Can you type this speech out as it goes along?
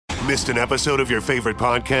Missed an episode of your favorite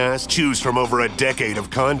podcast? Choose from over a decade of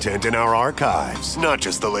content in our archives, not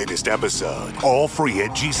just the latest episode. All free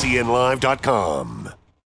at GCNlive.com.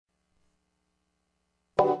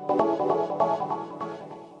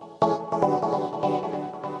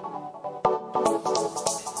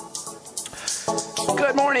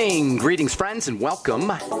 Good morning, greetings friends, and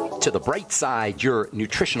welcome to The Bright Side, your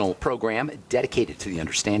nutritional program dedicated to the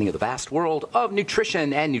understanding of the vast world of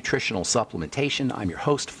nutrition and nutritional supplementation. I'm your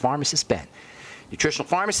host, Pharmacist Ben, nutritional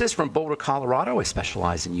pharmacist from Boulder, Colorado. I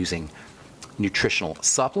specialize in using nutritional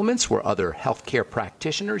supplements where other healthcare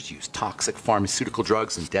practitioners use toxic pharmaceutical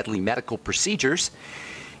drugs and deadly medical procedures.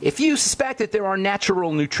 If you suspect that there are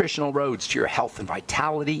natural nutritional roads to your health and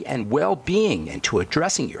vitality and well-being and to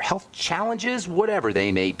addressing your health challenges, whatever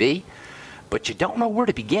they may be, but you don't know where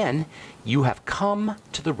to begin, you have come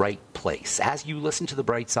to the right place. As you listen to The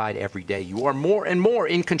Bright Side every day, you are more and more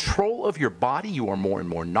in control of your body, you are more and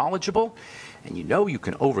more knowledgeable, and you know you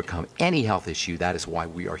can overcome any health issue. That is why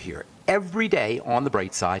we are here every day on The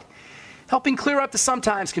Bright Side, helping clear up the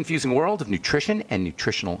sometimes confusing world of nutrition and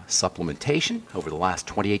nutritional supplementation. Over the last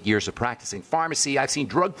 28 years of practicing pharmacy, I've seen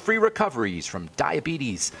drug-free recoveries from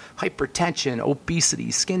diabetes, hypertension,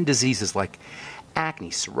 obesity, skin diseases like acne,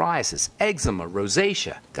 psoriasis, eczema,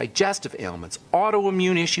 rosacea, digestive ailments,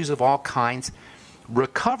 autoimmune issues of all kinds,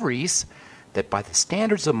 recoveries that by the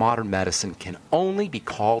standards of modern medicine can only be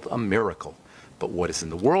called a miracle. But what is in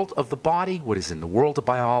the world of the body, what is in the world of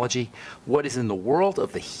biology, what is in the world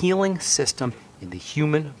of the healing system in the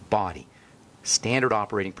human body? Standard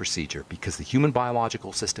operating procedure, because the human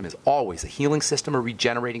biological system is always a healing system, a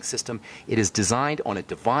regenerating system. It is designed on a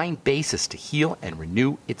divine basis to heal and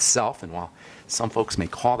renew itself. And while some folks may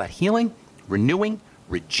call that healing, renewing,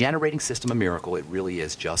 regenerating system a miracle, it really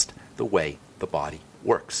is just the way the body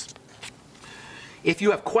works. If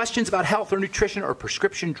you have questions about health or nutrition or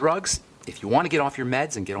prescription drugs, if you want to get off your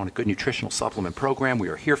meds and get on a good nutritional supplement program, we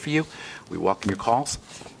are here for you. We welcome your calls.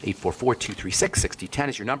 844-236-6010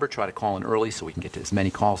 is your number. Try to call in early so we can get to as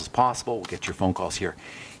many calls as possible. We'll get your phone calls here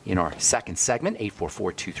in our second segment.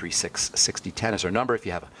 844-236-6010 is our number. If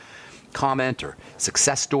you have a comment or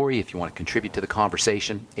success story, if you want to contribute to the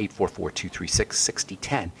conversation,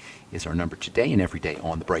 844-236-6010 is our number today and every day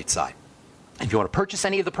on The Bright Side. If you want to purchase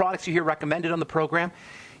any of the products you hear recommended on the program,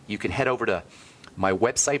 you can head over to my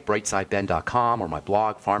website, brightsideben.com, or my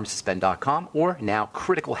blog, pharmacistben.com, or now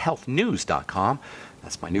criticalhealthnews.com.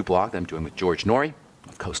 That's my new blog that I'm doing with George Norrie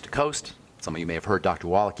of Coast to Coast. Some of you may have heard Dr.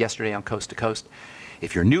 Wallach yesterday on Coast to Coast.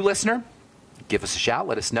 If you're a new listener, give us a shout.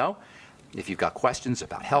 Let us know. If you've got questions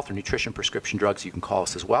about health or nutrition, prescription drugs, you can call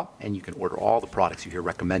us as well, and you can order all the products you hear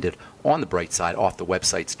recommended on the Bright Side off the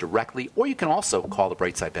websites directly, or you can also call the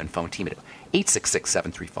Bright Side Ben phone team at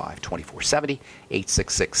 866-735-2470,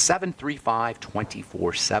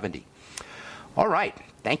 866-735-2470. All right.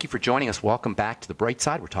 Thank you for joining us. Welcome back to the Bright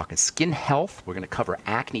Side. We're talking skin health. We're going to cover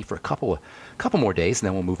acne for a couple more days, and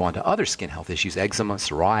then we'll move on to other skin health issues: eczema,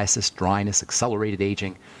 psoriasis, dryness, accelerated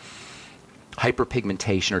aging,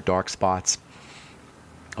 hyperpigmentation or dark spots,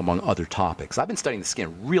 among other topics. I've been studying the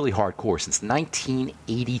skin really hardcore since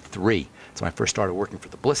 1983. That's when I first started working for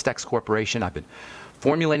the Blistex Corporation. I've been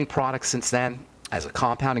formulating products since then as a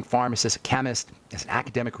compounding pharmacist, a chemist, as an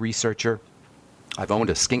academic researcher. I've owned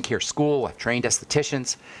a skincare school. I've trained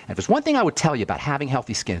estheticians. And if there's one thing I would tell you about having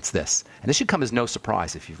healthy skin, it's this. And this should come as no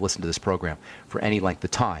surprise if you've listened to this program for any length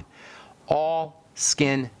of time. All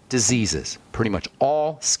skin diseases, pretty much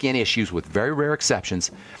all skin issues with very rare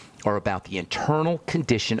exceptions, are about the internal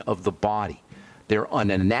condition of the body. They're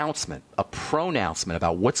an announcement, a pronouncement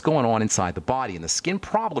about what's going on inside the body. And the skin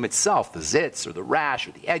problem itself, the zits or the rash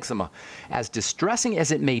or the eczema, as distressing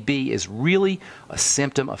as it may be, is really a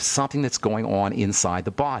symptom of something that's going on inside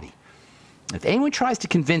the body. If anyone tries to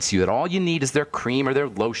convince you that all you need is their cream or their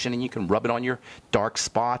lotion and you can rub it on your dark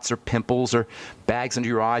spots or pimples or bags under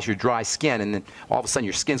your eyes, your dry skin, and then all of a sudden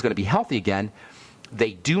your skin's going to be healthy again,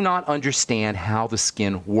 they do not understand how the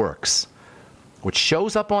skin works. What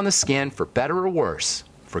shows up on the skin, for better or worse,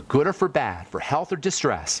 for good or for bad, for health or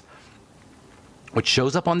distress, what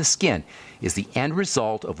shows up on the skin is the end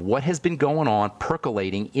result of what has been going on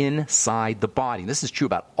percolating inside the body. And this is true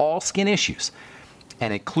about all skin issues,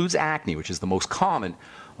 and includes acne, which is the most common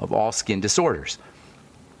of all skin disorders.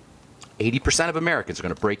 80% of Americans are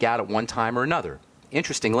going to break out at one time or another.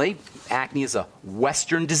 Interestingly, acne is a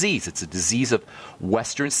Western disease. It's a disease of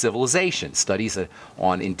Western civilization. Studies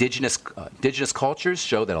on indigenous cultures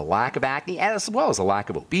show that a lack of acne, as well as a lack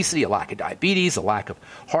of obesity, a lack of diabetes, a lack of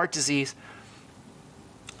heart disease,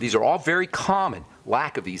 these are all very common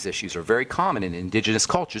lack of these issues are very common in indigenous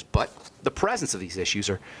cultures, but the presence of these issues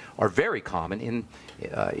are very common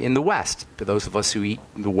in the West, for those of us who eat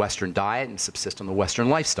the Western diet and subsist on the Western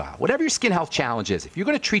lifestyle. Whatever your skin health challenge is, if you're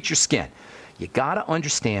going to treat your skin, you got to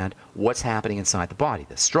understand what's happening inside the body,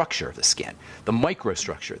 the structure of the skin, the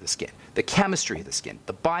microstructure of the skin, the chemistry of the skin,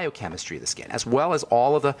 the biochemistry of the skin, as well as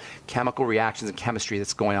all of the chemical reactions and chemistry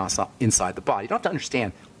that's going on inside the body. You don't have to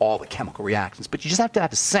understand all the chemical reactions, but you just have to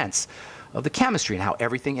have a sense of the chemistry and how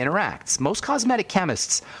everything interacts. Most cosmetic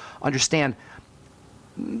chemists understand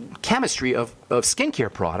chemistry of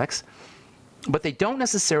skincare products, but they don't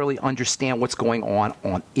necessarily understand what's going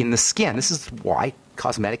on in the skin. This is why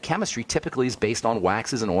cosmetic chemistry typically is based on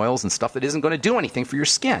waxes and oils and stuff that isn't going to do anything for your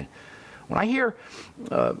skin. When I hear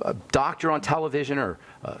a doctor on television or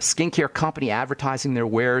a skincare company advertising their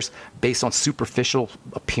wares based on superficial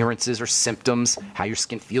appearances or symptoms, how your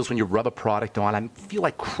skin feels when you rub a product on, I feel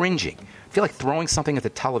like cringing. I feel like throwing something at the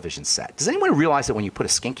television set. Does anyone realize that when you put a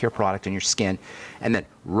skincare product on your skin and then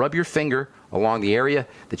rub your finger along the area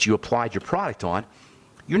that you applied your product on,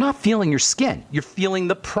 you're not feeling your skin, you're feeling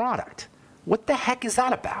the product? What the heck is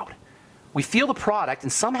that about? We feel the product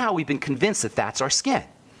and somehow we've been convinced that that's our skin.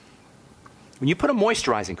 When you put a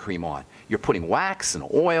moisturizing cream on, you're putting wax and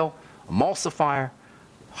oil, emulsifier.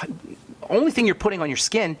 Only thing you're putting on your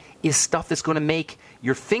skin is stuff that's going to make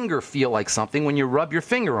your finger feel like something when you rub your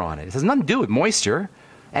finger on it. It has nothing to do with moisture,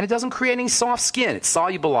 and it doesn't create any soft skin. It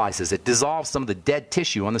solubilizes, it dissolves some of the dead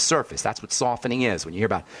tissue on the surface. That's what softening is when you hear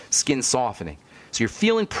about skin softening. So you're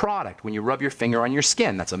feeling product when you rub your finger on your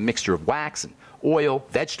skin. That's a mixture of wax and oil,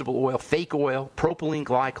 vegetable oil, fake oil, propylene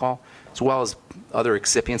glycol, as well as other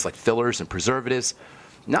excipients like fillers and preservatives.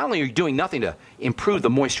 Not only are you doing nothing to improve the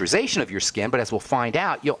moisturization of your skin, but as we'll find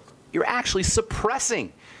out, you're actually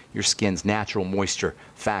suppressing your skin's natural moisture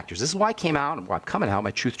factors. This is why I'm coming out with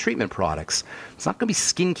my Truth Treatment products. It's not going to be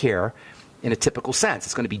skincare in a typical sense.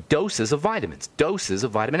 It's going to be doses of vitamins, doses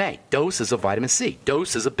of vitamin A, doses of vitamin C,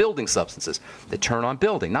 doses of building substances that turn on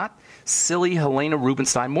building, not silly Helena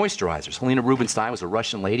Rubinstein moisturizers. Helena Rubinstein was a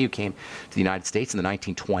Russian lady who came to the United States in the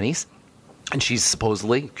 1920s, and she's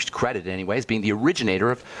supposedly, credited anyway, as being the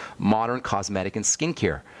originator of modern cosmetic and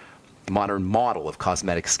skincare, modern model of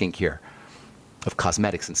cosmetics and skincare.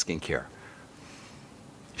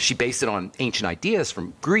 She based it on ancient ideas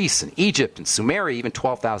from Greece and Egypt and Sumeria, even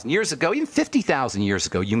 12,000 years ago, even 50,000 years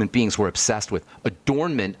ago. Human beings were obsessed with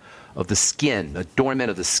adornment of the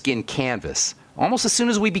skin canvas. Almost as soon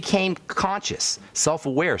as we became conscious,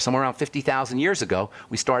 self-aware, somewhere around 50,000 years ago,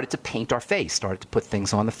 we started to paint our face, started to put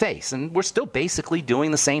things on the face. And we're still basically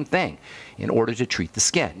doing the same thing in order to treat the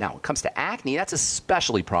skin. Now, when it comes to acne, that's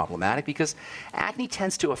especially problematic because acne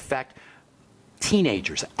tends to affect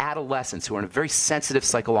teenagers, adolescents who are in a very sensitive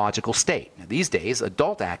psychological state. Now, these days,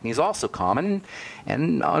 adult acne is also common,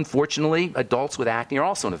 and unfortunately, adults with acne are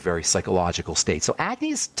also in a very psychological state. So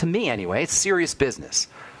acne is, to me anyway, it's serious business.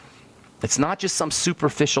 It's not just some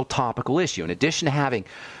superficial topical issue. In addition to having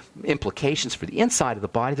implications for the inside of the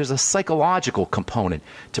body, there's a psychological component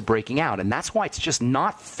to breaking out, and that's why it's just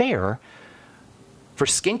not fair for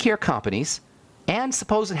skincare companies and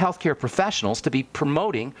supposed healthcare professionals to be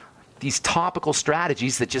promoting these topical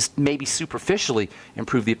strategies that just maybe superficially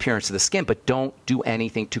improve the appearance of the skin, but don't do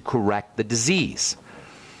anything to correct the disease.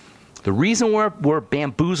 The reason we're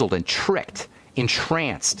bamboozled and tricked,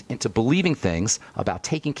 entranced into believing things about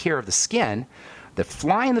taking care of the skin that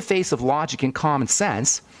fly in the face of logic and common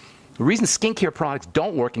sense, the reason skincare products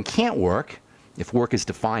don't work and can't work, if work is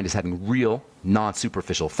defined as having real,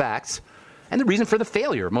 non-superficial effects, and the reason for the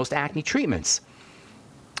failure of most acne treatments,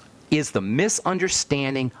 is the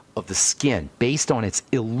misunderstanding of the skin based on its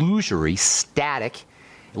illusory, static,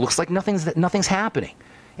 it looks like nothing's happening.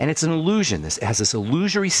 And it's an illusion. It has this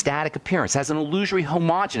illusory static appearance. It has an illusory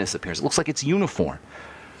homogeneous appearance. It looks like it's uniform.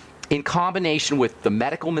 In combination with the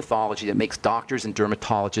medical mythology that makes doctors and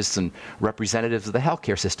dermatologists and representatives of the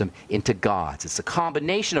healthcare system into gods. It's a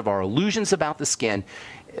combination of our illusions about the skin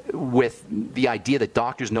with the idea that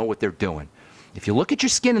doctors know what they're doing. If you look at your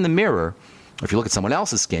skin in the mirror, or if you look at someone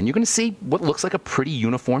else's skin, you're going to see what looks like a pretty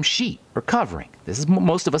uniform sheet or covering. This is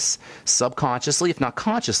most of us subconsciously, if not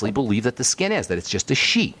consciously, believe that the skin is, that it's just a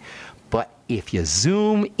sheet. But if you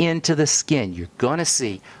zoom into the skin, you're going to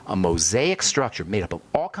see a mosaic structure made up of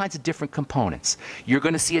all kinds of different components. You're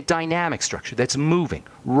going to see a dynamic structure that's moving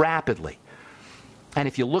rapidly. And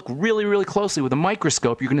if you look really, really closely with a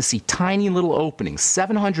microscope, you're going to see tiny little openings,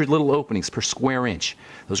 700 little openings per square inch.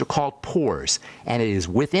 Those are called pores. And it is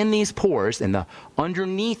within these pores, in the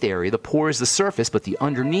underneath area, the pore is the surface, but the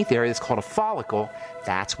underneath area is called a follicle.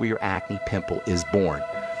 That's where your acne pimple is born.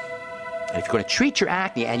 And if you're going to treat your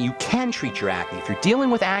acne, and you can treat your acne, if you're dealing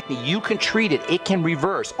with acne, you can treat it. It can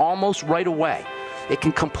reverse almost right away. It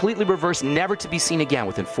can completely reverse, never to be seen again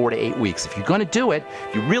within 4 to 8 weeks. If you're going to do it,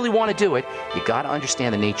 if you really want to do it, you got to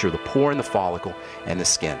understand the nature of the pore and the follicle and the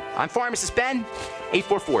skin. I'm Pharmacist Ben.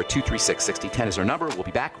 844-236-6010 is our number. We'll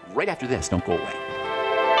be back right after this. Don't go away.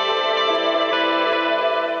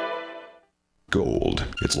 Gold.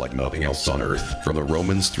 It's like nothing else on Earth. From the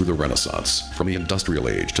Romans through the Renaissance, from the Industrial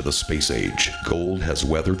Age to the Space Age, gold has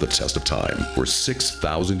weathered the test of time. For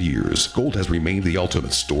 6,000 years, gold has remained the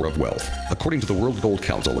ultimate store of wealth. According to the World Gold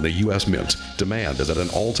Council and the U.S. Mint, demand is at an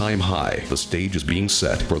all-time high. The stage is being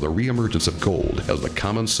set for the reemergence of gold as the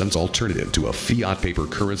common-sense alternative to a fiat paper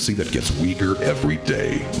currency that gets weaker every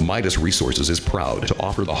day. Midas Resources is proud to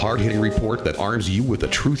offer the hard-hitting report that arms you with the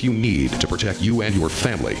truth you need to protect you and your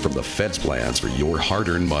family from the Fed's plans for your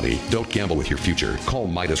hard-earned money. Don't gamble with your future. Call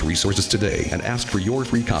Midas Resources today and ask for your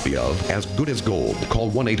free copy of As Good as Gold.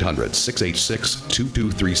 Call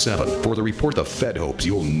 1-800-686-2237 for the report the Fed hopes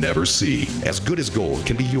you'll never see. As Good as Gold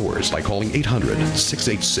can be yours by calling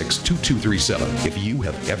 800-686-2237. If you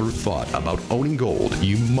have ever thought about owning gold,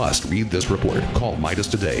 you must read this report. Call Midas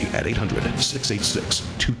today at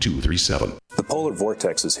 800-686-2237. The polar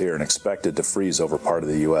vortex is here and expected to freeze over part of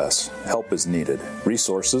the U.S. Help is needed.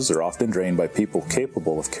 Resources are often drained by people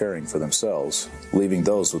capable of caring for themselves, leaving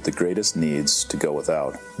those with the greatest needs to go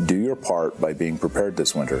without. Do your part by being prepared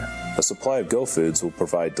this winter. A supply of Go Foods will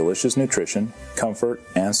provide delicious nutrition, comfort,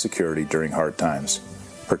 and security during hard times.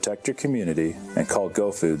 Protect your community and call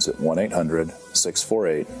Go Foods at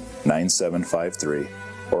 1-800-648-9753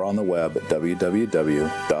 or on the web at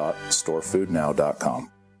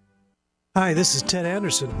www.storefoodnow.com. Hi, this is Ted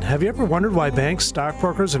Anderson. Have you ever wondered why banks,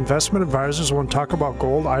 stockbrokers, investment advisors won't talk about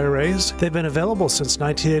gold IRAs? They've been available since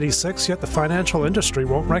 1986, yet the financial industry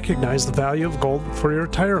won't recognize the value of gold for your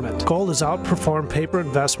retirement. Gold has outperformed paper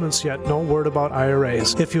investments, yet no word about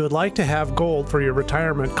IRAs. If you would like to have gold for your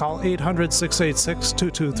retirement, call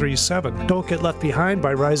 800-686-2237. Don't get left behind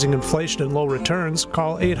by rising inflation and low returns.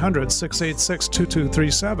 Call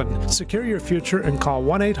 800-686-2237. Secure your future and call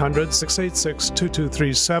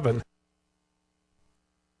 1-800-686-2237.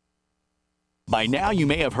 By now, you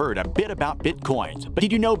may have heard a bit about Bitcoins, but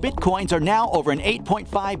did you know Bitcoins are now over an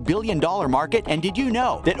 $8.5 billion market? And did you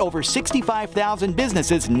know that over 65,000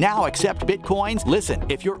 businesses now accept Bitcoins? Listen,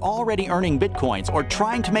 if you're already earning Bitcoins or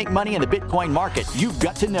trying to make money in the Bitcoin market, you've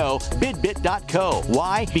got to know bidbit.co.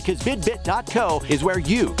 Why? Because bidbit.co is where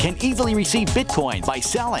you can easily receive Bitcoins by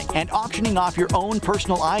selling and auctioning off your own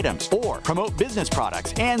personal items or promote business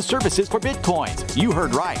products and services for Bitcoins. You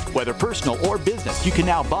heard right. Whether personal or business, you can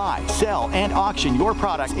now buy, sell, and auction your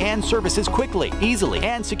products and services quickly, easily,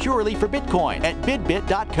 and securely for Bitcoin at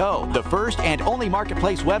bidbit.co, the first and only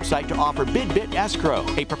marketplace website to offer BidBit Escrow,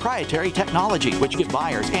 a proprietary technology which gives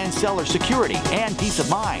buyers and sellers security and peace of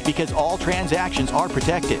mind because all transactions are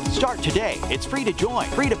protected. Start today. It's free to join,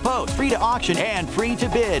 free to post, free to auction, and free to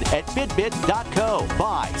bid at bidbit.co.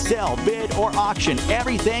 Buy, sell, bid, or auction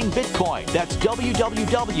everything Bitcoin. That's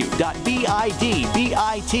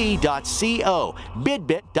www.bidbit.co,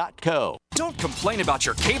 bidbit.co. Don't complain about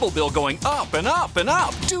your cable bill going up and up and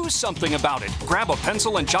up. Do something about it. Grab a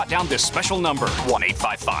pencil and jot down this special number,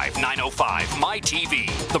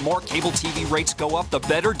 1-855-905-MY-TV. The more cable TV rates go up, the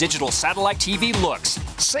better digital satellite TV looks.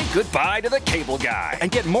 Say goodbye to the cable guy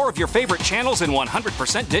and get more of your favorite channels in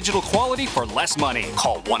 100% digital quality for less money.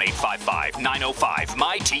 Call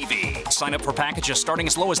 1-855-905-MY-TV. Sign up for packages starting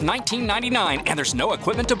as low as $19.99 and there's no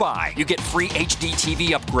equipment to buy. You get free HD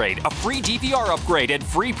TV upgrade, a free DVR upgrade, and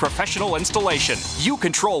free professional installation. You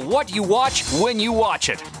control what you watch when you watch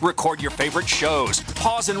it. Record your favorite shows.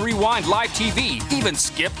 Pause and rewind live TV. Even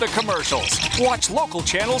skip the commercials. Watch local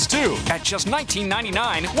channels too. At just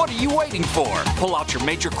 $19.99, what are you waiting for? Pull out your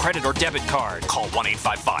major credit or debit card. Call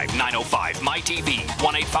 1-855-905-MY-TV.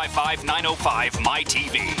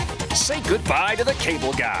 1-855-905-MY-TV. Say goodbye to the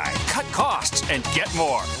cable guy. Cut costs and get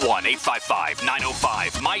more.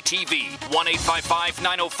 1-855-905-MY-TV.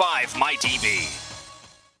 1-855-905-MY-TV.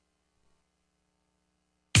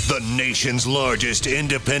 The nation's largest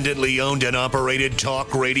independently owned and operated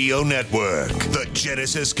talk radio network. The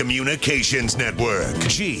Genesis Communications Network.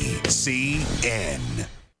 GCN.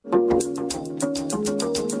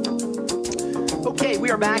 Okay,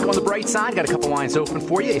 we are back on the bright side. Got a couple lines open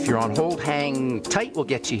for you. If you're on hold, hang tight. We'll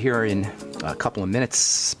get you here in a couple of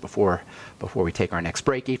minutes before we take our next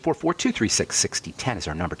break. 844-236-6010 is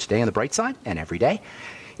our number today on the bright side and every day.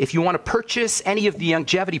 If you want to purchase any of the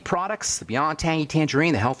longevity products, the Beyond Tangy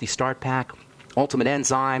Tangerine, the Healthy Start Pack, Ultimate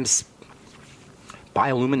Enzymes,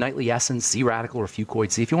 Biolumin Nightly Essence, Z-Radical, or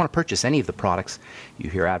Fucoid Z. If you want to purchase any of the products you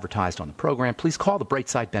hear advertised on the program, please call the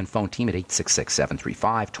Brightside Ben phone team at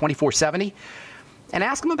 866-735-2470 and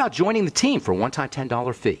ask them about joining the team for a one-time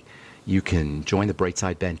 $10 fee. You can join the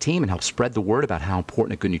Brightside Ben team and help spread the word about how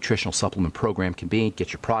important a good nutritional supplement program can be.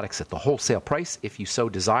 Get your products at the wholesale price if you so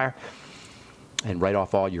desire, and write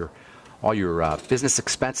off all your business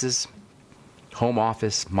expenses, home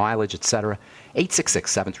office, mileage, etc.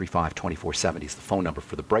 866-735-2470 is the phone number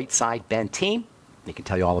for the Brightside Ben team. They can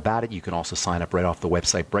tell you all about it. You can also sign up right off the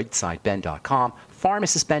website, brightsideben.com,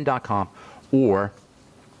 pharmacistben.com, or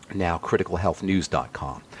now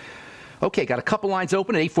criticalhealthnews.com. Okay, got a couple lines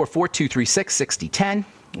open at 844-236-6010.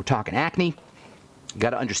 We're talking acne. You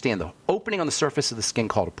got to understand the opening on the surface of the skin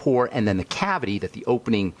called a pore, and then the cavity that the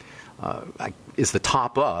opening is the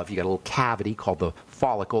top of. You got a little cavity called the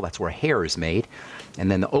follicle. That's where hair is made. And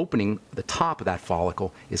then the opening, the top of that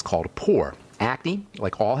follicle, is called a pore. Acne,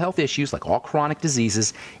 like all health issues, like all chronic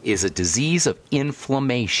diseases, is a disease of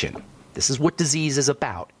inflammation. This is what disease is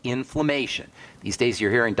about, inflammation. These days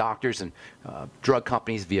you're hearing doctors and drug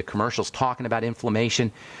companies via commercials talking about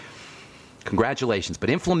inflammation. Congratulations, but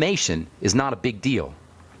inflammation is not a big deal.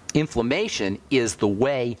 Inflammation is the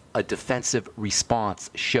way a defensive response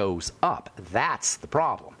shows up. That's the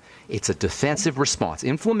problem. It's a defensive response.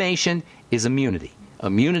 Inflammation is immunity.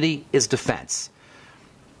 Immunity is defense.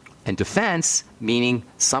 And defense, meaning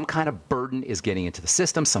some kind of burden is getting into the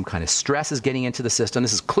system, some kind of stress is getting into the system.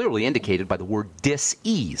 This is clearly indicated by the word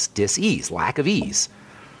dis-ease. Dis-ease, lack of ease,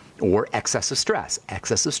 or excessive stress.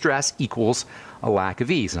 Excessive stress equals a lack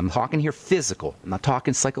of ease. And I'm talking here physical. I'm not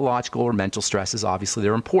talking psychological or mental stresses. Obviously,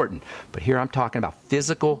 they're important. But here I'm talking about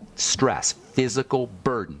physical stress, physical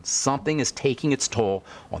burden. Something is taking its toll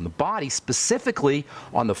on the body, specifically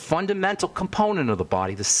on the fundamental component of the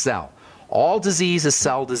body, the cell. All disease is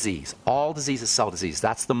cell disease. All disease is cell disease.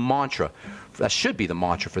 That's the mantra. That should be the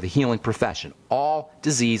mantra for the healing profession. All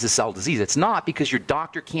disease is cell disease. It's not because your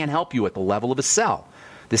doctor can't help you at the level of a cell.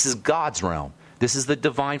 This is God's realm. This is the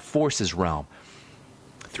divine forces realm.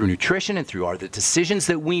 Through nutrition and through the decisions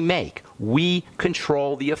that we make, we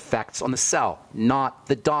control the effects on the cell, not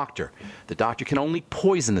the doctor. The doctor can only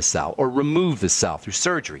poison the cell or remove the cell through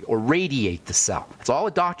surgery or radiate the cell. That's all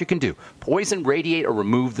a doctor can do. Poison, radiate, or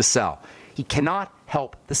remove the cell. He cannot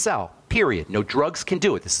help the cell, period. No drugs can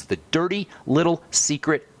do it. This is the dirty little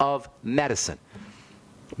secret of medicine.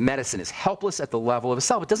 Medicine is helpless at the level of a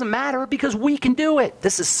cell. It doesn't matter because we can do it.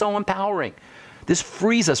 This is so empowering. This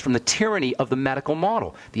frees us from the tyranny of the medical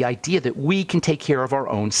model, the idea that we can take care of our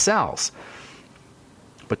own cells.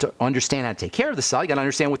 But to understand how to take care of the cell, you got to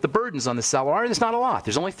understand what the burdens on the cell are. There's not a lot.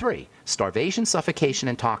 There's only three: starvation, suffocation,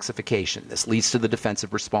 and toxification. This leads to the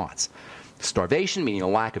defensive response. Starvation, meaning a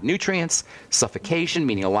lack of nutrients; suffocation,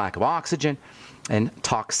 meaning a lack of oxygen; and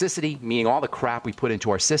toxicity, meaning all the crap we put into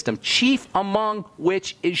our system, chief among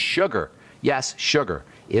which is sugar. Yes, sugar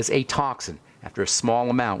is a toxin. After a small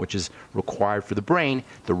amount, which is required for the brain,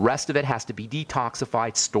 the rest of it has to be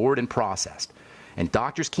detoxified, stored, and processed. And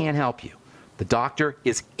doctors can't help you. The doctor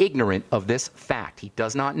is ignorant of this fact. He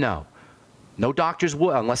does not know. No doctors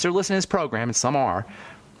will, unless they're listening to this program, and some are.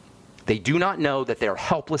 They do not know that they're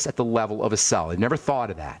helpless at the level of a cell. They've never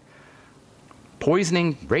thought of that.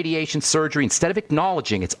 Poisoning, radiation, surgery, instead of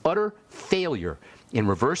acknowledging its utter failure in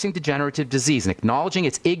reversing degenerative disease and acknowledging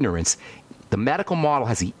its ignorance, the medical model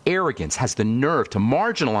has the arrogance, has the nerve to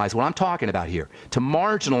marginalize what I'm talking about here, to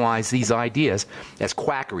marginalize these ideas as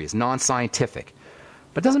quackery, as non-scientific.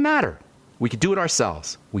 But it doesn't matter. We could do it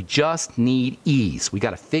ourselves. We just need ease. We got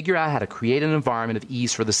to figure out how to create an environment of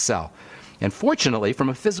ease for the cell. And fortunately, from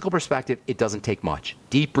a physical perspective, it doesn't take much.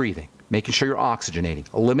 Deep breathing, making sure you're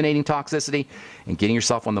oxygenating, eliminating toxicity, and getting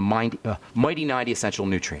yourself on the mighty 90 essential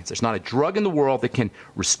nutrients. There's not a drug in the world that can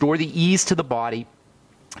restore the ease to the body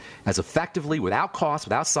as effectively, without cost,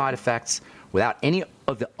 without side effects, without any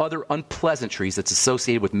of the other unpleasantries that's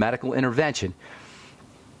associated with medical intervention,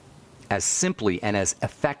 as simply and as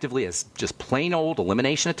effectively as just plain old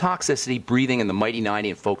elimination of toxicity, breathing in the mighty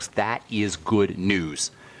 90. And folks, that is good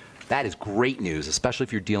news. That is great news, especially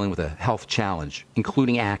if you're dealing with a health challenge,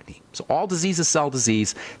 including acne. So all disease is cell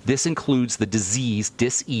disease. This includes the disease,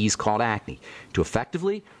 dis-ease, called acne. To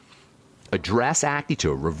effectively address acne,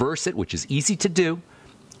 to reverse it, which is easy to do.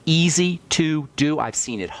 Easy to do. I've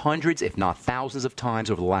seen it hundreds, if not thousands of times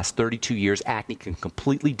over the last 32 years. Acne can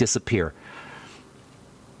completely disappear.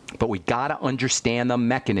 But we got to understand the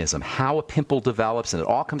mechanism, how a pimple develops, and it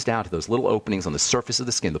all comes down to those little openings on the surface of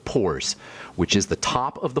the skin, the pores, which is the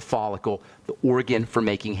top of the follicle, the organ for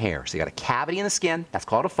making hair. So you got a cavity in the skin, that's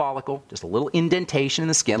called a follicle, just a little indentation in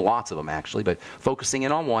the skin, lots of them actually, but focusing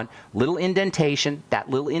in on one, little indentation, that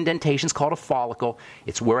little indentation is called a follicle.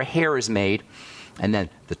 It's where a hair is made. And then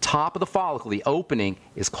the top of the follicle, the opening,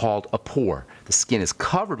 is called a pore. The skin is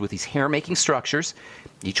covered with these hair-making structures.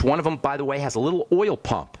 Each one of them, by the way, has a little oil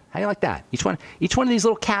pump. How do you like that? Each one of these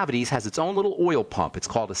little cavities has its own little oil pump. It's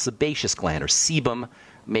called a sebaceous gland or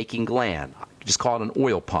sebum-making gland. Just call it an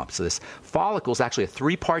oil pump. So this follicle is actually a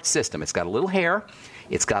three-part system. It's got a little hair,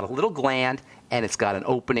 it's got a little gland, and it's got an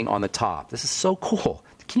opening on the top. This is so cool.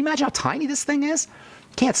 Can you imagine how tiny this thing is?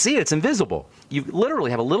 Can't see it. It's invisible. You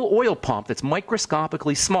literally have a little oil pump that's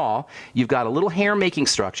microscopically small. You've got a little hair-making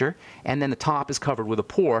structure, and then the top is covered with a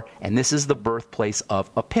pore, and this is the birthplace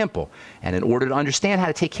of a pimple. And in order to understand how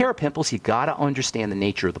to take care of pimples, you've got to understand the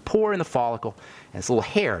nature of the pore in the follicle and this little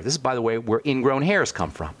hair. This is, by the way, where ingrown hairs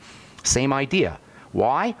come from. Same idea.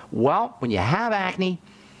 Why? Well, when you have acne,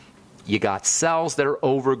 you got cells that are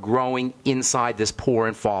overgrowing inside this pore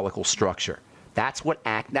and follicle structure. That's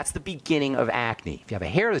the beginning of acne. If you have a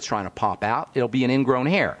hair that's trying to pop out, it'll be an ingrown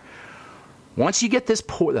hair. Once you get this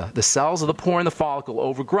pore, the cells of the pore and the follicle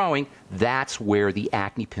overgrowing, that's where the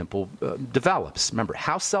acne pimple develops. Remember,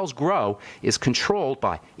 how cells grow is controlled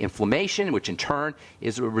by inflammation, which in turn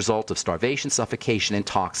is a result of starvation, suffocation, and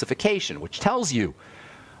toxification, which tells you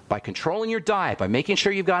by controlling your diet, by making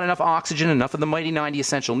sure you've got enough oxygen, enough of the mighty 90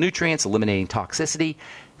 essential nutrients, eliminating toxicity,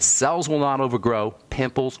 cells will not overgrow,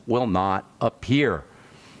 pimples will not appear.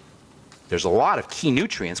 There's a lot of key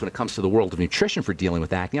nutrients when it comes to the world of nutrition for dealing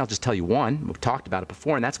with acne. I'll just tell you one. We've talked about it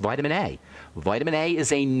before, and that's vitamin A. Vitamin A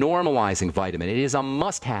is a normalizing vitamin. It is a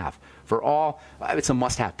must-have for all. It's a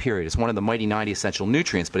must-have, period. It's one of the mighty 90 essential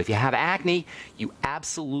nutrients. But if you have acne, you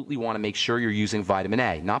absolutely want to make sure you're using vitamin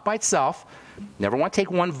A. Not by itself. Never want to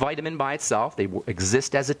take one vitamin by itself. They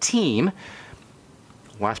exist as a team.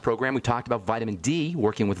 Last program, we talked about vitamin D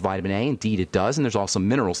working with vitamin A. Indeed, it does. And there's also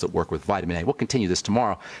minerals that work with vitamin A. We'll continue this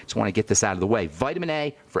tomorrow. Just want to get this out of the way. Vitamin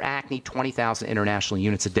A for acne, 20,000 international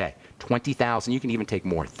units a day. 20,000. You can even take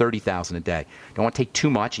more, 30,000 a day. Don't want to take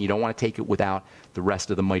too much, and you don't want to take it without the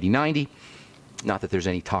rest of the mighty 90. Not that there's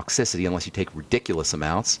any toxicity unless you take ridiculous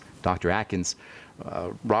amounts. Dr. Atkins,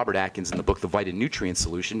 Robert Atkins, in the book The Vitamin Nutrient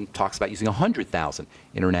Solution, talks about using 100,000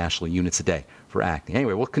 international units a day for acne.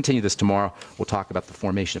 Anyway, we'll continue this tomorrow. We'll talk about the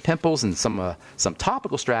formation of pimples and some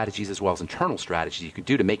topical strategies as well as internal strategies you can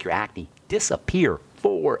do to make your acne disappear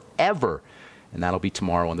forever. And that'll be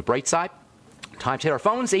tomorrow on The Bright Side. Time to hit our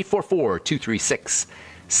phones.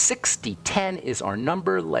 844-236-6010 is our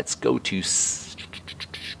number. Let's go to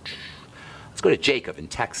Jacob in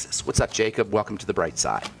Texas. What's up, Jacob? Welcome to The Bright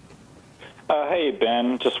Side. Hey,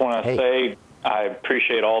 Ben. Just want to say I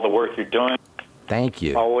appreciate all the work you're doing. Thank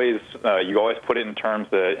you. You always put it in terms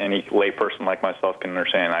that any layperson like myself can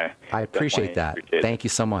understand. I appreciate that. Thank you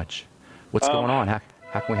so much. What's going on? How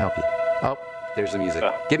can we help you? Oh, there's the music.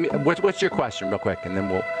 Give me what's your question, real quick, and then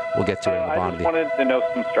we'll get to it. I just wanted to know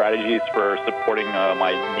some strategies for supporting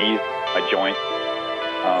my knees, my joints.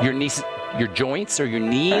 Your joints, or your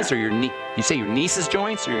knees, or your knee? You say your niece's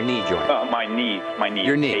joints or your knee joint? My knees.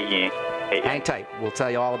 Your knee. Hang tight. We'll tell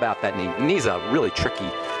you all about that knee. Knee's a really tricky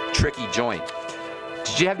joint.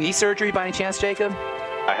 Did you have knee surgery by any chance, Jacob?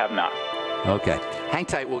 I have not. Okay. Hang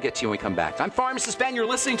tight. We'll get to you when we come back. I'm Pharmacist Ben. You're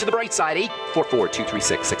listening to The Bright Side.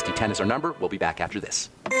 844-236-6010 is our number. We'll be back after this.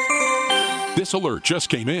 This alert just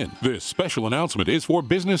came in. This special announcement is for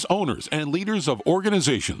business owners and leaders of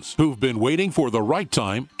organizations who've been waiting for the right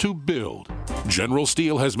time to build. General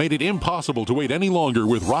Steel has made it impossible to wait any longer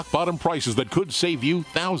with rock-bottom prices that could save you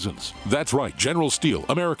thousands. That's right, General Steel,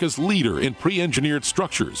 America's leader in pre-engineered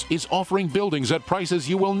structures, is offering buildings at prices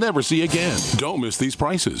you will never see again. Don't miss these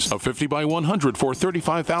prices. A 50 by 100 for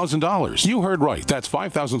 $35,000. You heard right. That's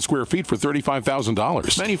 5,000 square feet for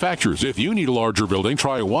 $35,000. Manufacturers, if you need a larger building,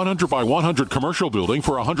 try a 100 by 100 commercial building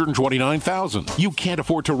for $129,000. You can't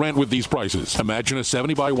afford to rent with these prices. Imagine a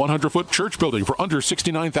 70 by 100 foot church building for under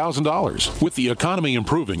 $69,000. With the economy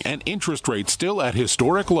improving and interest rates still at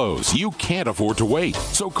historic lows, you can't afford to wait.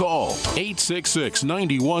 So call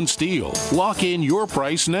 866-91-STEEL. Lock in your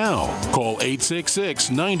price now. Call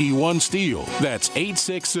 866-91-STEEL. That's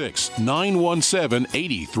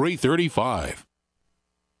 866-917-8335.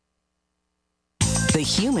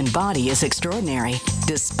 human body is extraordinary.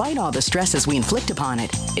 Despite all the stresses we inflict upon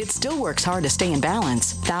it, it still works hard to stay in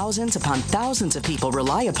balance. Thousands upon thousands of people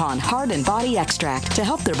rely upon Heart and Body Extract to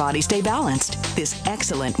help their body stay balanced. This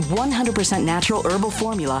excellent 100% natural herbal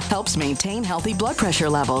formula helps maintain healthy blood pressure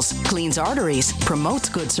levels, cleans arteries, promotes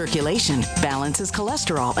good circulation, balances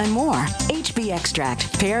cholesterol, and more. HB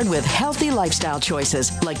Extract, paired with healthy lifestyle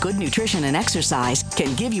choices like good nutrition and exercise,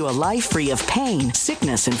 can give you a life free of pain,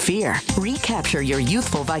 sickness, and fear. Recapture your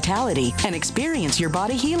youthful vitality and experience your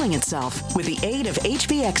body healing itself with the aid of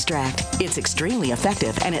HB Extract. It's extremely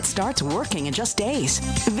effective and it starts working in just days.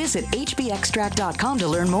 Visit hbextract.com to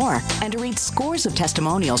learn more and to read scores of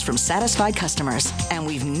testimonials from satisfied customers. And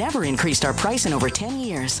we've never increased our price in over 10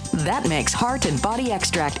 years. That makes Heart and Body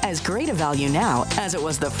Extract as great a value now as it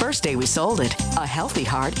was the first day we sold it. A healthy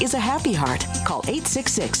heart is a happy heart. Call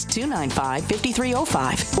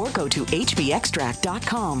 866-295-5305 or go to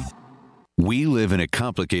hbextract.com. We live in a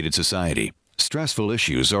complicated society. Stressful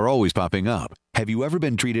issues are always popping up. Have you ever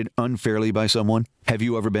been treated unfairly by someone? Have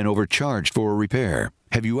you ever been overcharged for a repair?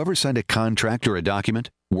 Have you ever signed a contract or a document?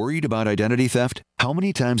 Worried about identity theft? How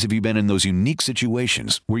many times have you been in those unique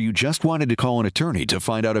situations where you just wanted to call an attorney to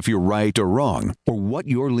find out if you're right or wrong, or what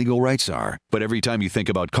your legal rights are? But every time you think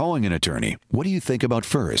about calling an attorney, what do you think about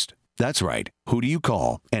first? That's right. Who do you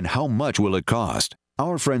call, and how much will it cost?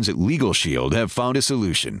 Our friends at Legal Shield have found a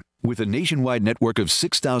solution. With a nationwide network of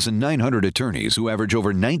 6,900 attorneys who average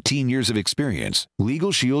over 19 years of experience,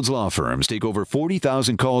 Legal Shield's law firms take over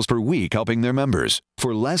 40,000 calls per week helping their members.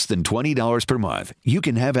 For less than $20 per month, you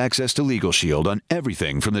can have access to Legal Shield on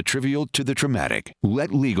everything from the trivial to the traumatic.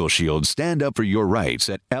 Let Legal Shield stand up for your rights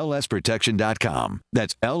at lsprotection.com.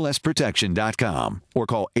 That's lsprotection.com. Or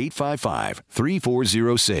call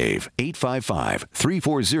 855-340-SAVE,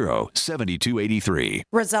 855-340-7283.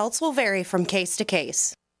 Results will vary from case to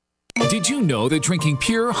case. Did you know that drinking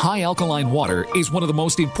pure, high alkaline water is one of the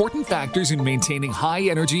most important factors in maintaining high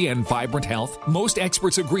energy and vibrant health? Most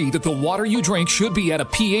experts agree that the water you drink should be at a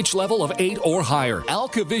pH level of 8 or higher.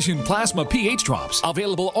 AlkaVision Plasma pH Drops,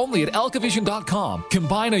 available only at alkavision.com,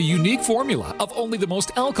 combine a unique formula of only the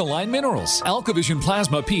most alkaline minerals. AlkaVision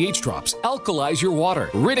Plasma pH Drops alkalize your water,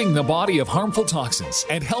 ridding the body of harmful toxins,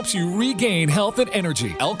 and helps you regain health and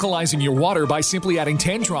energy. Alkalizing your water by simply adding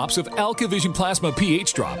 10 drops of AlkaVision Plasma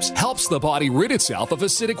pH Drops helps the body rid itself of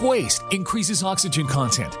acidic waste, increases oxygen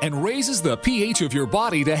content, and raises the pH of your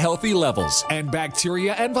body to healthy levels. And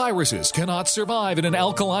bacteria and viruses cannot survive in an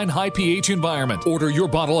alkaline high pH environment. Order your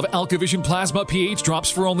bottle of AlkaVision Plasma pH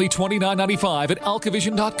Drops for only $29.95 at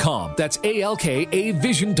alkavision.com. That's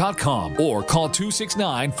ALKAvision.com. Or call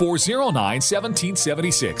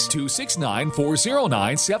 269-409-1776.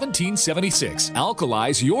 269-409-1776.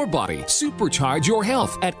 Alkalize your body. Supercharge your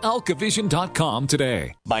health at alkavision.com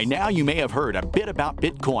today. By now, you may have heard a bit about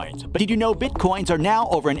Bitcoins, but did you know Bitcoins are now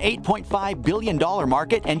over an $8.5 billion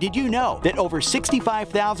market? And did you know that over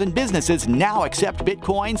 65,000 businesses now accept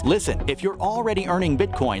Bitcoins? Listen, if you're already earning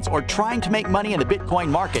Bitcoins or trying to make money in the Bitcoin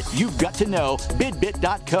market, you've got to know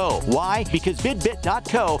bidbit.co. Why? Because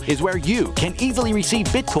bidbit.co is where you can easily receive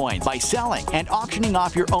Bitcoins by selling and auctioning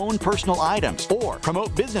off your own personal items or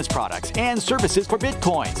promote business products and services for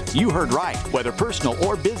Bitcoins. You heard right. Whether personal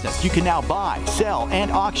or business, you can now buy, sell,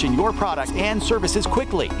 and auction your products and services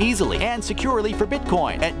quickly, easily, and securely for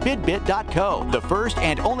Bitcoin at bidbit.co, the first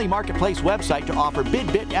and only marketplace website to offer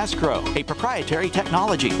Bidbit Escrow, a proprietary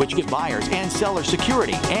technology which gives buyers and sellers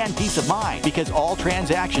security and peace of mind because all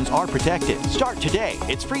transactions are protected. Start today.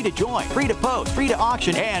 It's free to join, free to post, free to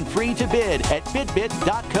auction, and free to bid at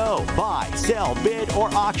bidbit.co. Buy, sell, bid,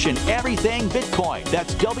 or auction everything Bitcoin.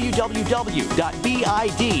 That's www.bidbit.co,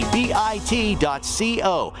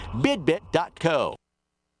 bidbit.co.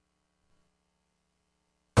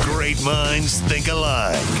 Great minds think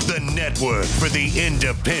alike. The network for the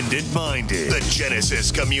independent-minded. The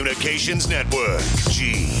Genesis Communications Network.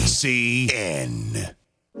 GCN.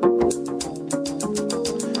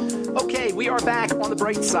 Okay, we are back on the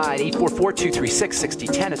bright side.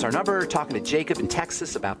 844-236-6010 is our number. Talking to Jacob in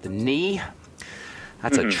Texas about the knee.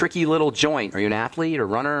 That's a tricky little joint. Are you an athlete or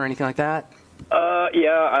runner or anything like that?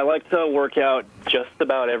 Yeah, I like to work out just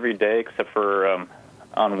about every day except for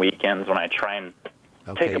on weekends when I try and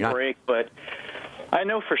take a break. But I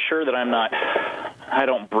know for sure that I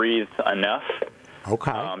don't breathe enough.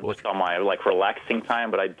 Okay. Just on my relaxing time,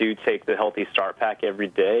 but I do take the Healthy Start Pack every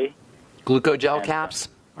day. Glucogel caps?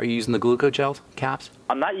 Are you using the glucogel caps?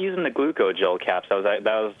 I'm not using the glucogel caps. That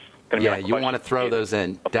was going to be you want to throw those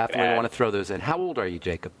in. Definitely want to throw those in. How old are you,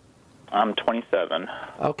 Jacob? I'm 27.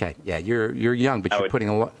 Okay, yeah, you're young, but you're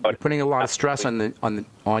putting a lot of stress on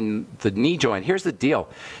the knee joint. Here's the deal: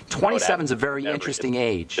 27 is a very interesting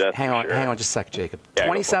age. Hang on just a sec, Jacob. Yeah,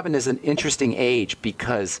 27 is an interesting age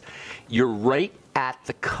because you're right at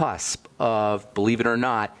the cusp of, believe it or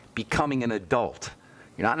not, becoming an adult.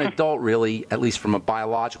 You're not an adult really, at least from a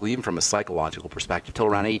biological, even from a psychological perspective, till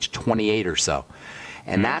around age 28 or so.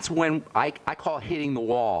 And that's when I call it hitting the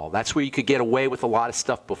wall. That's where you could get away with a lot of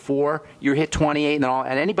stuff before you hit 28.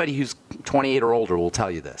 And anybody who's 28 or older will tell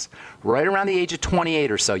you this. Right around the age of 28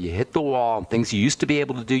 or so, you hit the wall, and things you used to be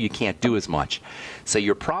able to do, you can't do as much. So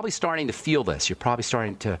you're probably starting to feel this. You're probably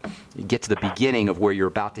starting to get to the beginning of where you're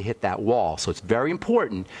about to hit that wall. So it's very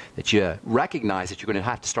important that you recognize that you're going to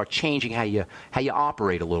have to start changing how you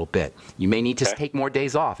operate a little bit. You may need to take more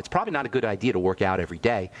days off. It's probably not a good idea to work out every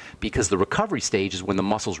day because the recovery stage is when the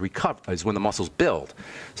muscles build.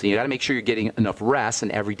 So you got to make sure you're getting enough rest,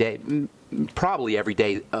 and every day, probably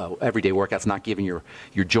everyday workouts not giving your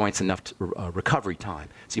joints enough recovery time.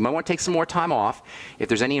 So you might want to take some more time off. If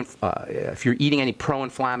there's if you're eating any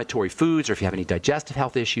pro-inflammatory foods, or if you have any digestive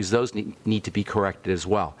health issues, those need to be corrected as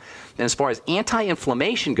well. Then as far as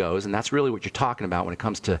anti-inflammation goes, and that's really what you're talking about when it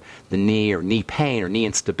comes to the knee or knee pain or knee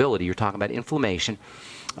instability, you're talking about inflammation.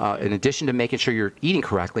 In addition to making sure you're eating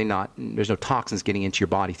correctly, there's no toxins getting into your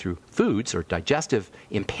body through foods or digestive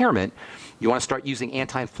impairment, you want to start using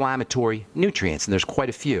anti-inflammatory nutrients, and there's quite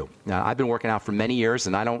a few. Now, I've been working out for many years,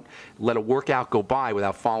 and I don't let a workout go by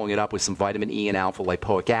without following it up with some vitamin E and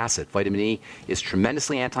alpha-lipoic acid. Vitamin E is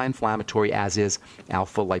tremendously anti-inflammatory, as is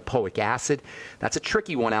alpha-lipoic acid. That's a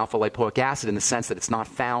tricky one, alpha-lipoic acid, in the sense that it's not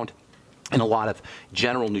found in a lot of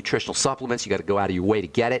general nutritional supplements. You got to go out of your way to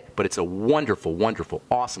get it, but it's a wonderful, wonderful,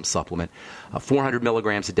 awesome supplement. 400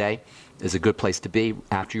 milligrams a day is a good place to be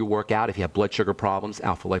after your workout. If you have blood sugar problems,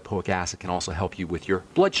 alpha-lipoic acid can also help you with your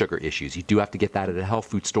blood sugar issues. You do have to get that at a health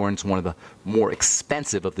food store, and it's one of the more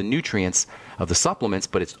expensive of the nutrients of the supplements,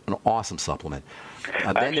 but it's an awesome supplement.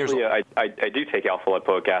 Actually, I do take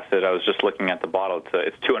alpha-lipoic acid. I was just looking at the bottle.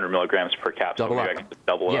 It's 200 milligrams per capsule.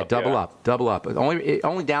 Double up. Double up. The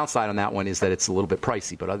only downside on that one is that it's a little bit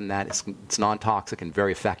pricey, but other than that, it's non-toxic and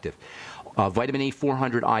very effective. Vitamin E,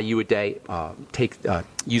 400 IU a day.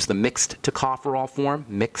 Use the mixed tocopherol form,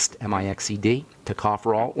 mixed, M-I-X-E-D,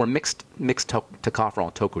 tocopherol, or mixed tocopherol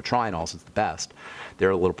and tocotrienols is the best.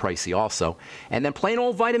 They're a little pricey also. And then plain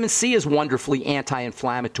old vitamin C is wonderfully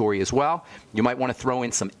anti-inflammatory as well. You might want to throw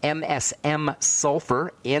in some MSM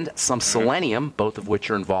sulfur and some selenium, both of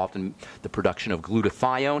which are involved in the production of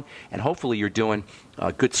glutathione. And hopefully you're doing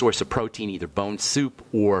a good source of protein, either bone soup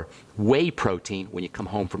or whey protein when you come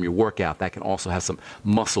home from your workout. That can also have some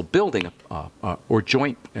muscle building or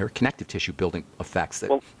joint or connective tissue building effects that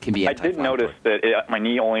can be anti-inflammatory. I did notice that my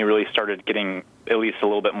knee only really started getting at least a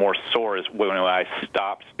little bit more sore when I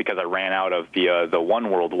stopped because I ran out of the One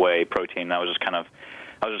World Whey protein. I was just kind of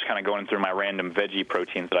going through my random veggie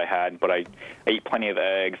proteins that I had, but I eat plenty of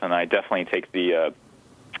eggs, and I definitely take the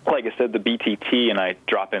like I said, the BTT, and I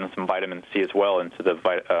drop in some vitamin C as well into the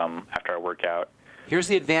after I work out. Here's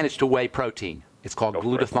the advantage to whey protein. It's called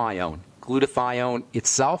glutathione. Glutathione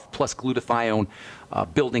itself plus glutathione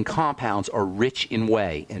building compounds are rich in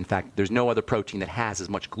whey. In fact, there's no other protein that has as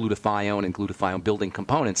much glutathione and glutathione building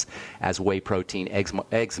components as whey protein.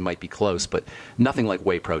 Eggs might be close, but nothing like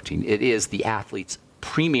whey protein. It is the athlete's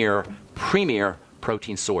premier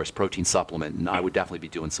protein source, protein supplement, and I would definitely be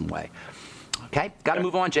doing some whey. Okay, got to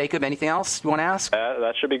move on, Jacob. Anything else you want to ask?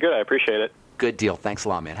 That should be good. I appreciate it. Good deal. Thanks a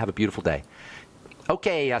lot, man. Have a beautiful day.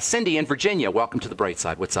 Okay, Cindy in Virginia, welcome to the Bright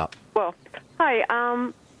Side. What's up? Well, hi.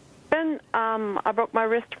 I broke my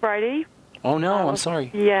wrist Friday. Oh, no, I'm sorry.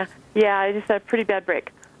 Yeah, I just had a pretty bad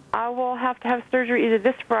break. I will have to have surgery either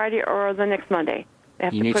this Friday or the next Monday.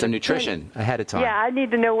 You need some nutrition ahead of time. Yeah, I need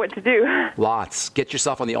to know what to do. Lots. Get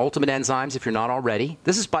yourself on the Ultimate Enzymes if you're not already.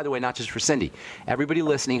 This is, by the way, not just for Cindy. Everybody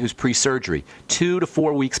listening who's pre-surgery, 2 to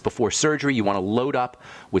 4 weeks before surgery, you want to load up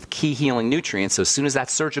with key healing nutrients. So as soon as that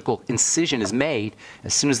surgical incision is made,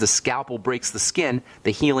 as soon as the scalpel breaks the skin, the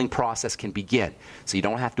healing process can begin. So you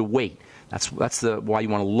don't have to wait. That's why you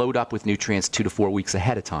want to load up with nutrients 2 to 4 weeks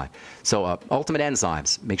ahead of time. So Ultimate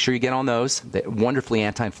Enzymes, make sure you get on those. They're wonderfully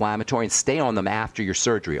anti-inflammatory, and stay on them after your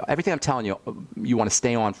surgery. Everything I'm telling you, you want to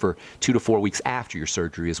stay on for 2 to 4 weeks after your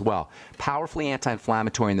surgery as well. Powerfully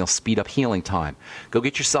anti-inflammatory, and they'll speed up healing time. Go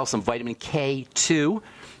get yourself some vitamin K2.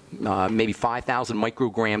 Maybe 5,000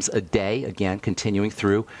 micrograms a day, again, continuing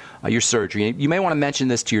through your surgery. You may want to mention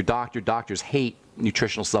this to your doctor. Doctors hate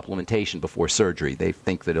nutritional supplementation before surgery. They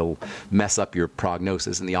think that it'll mess up your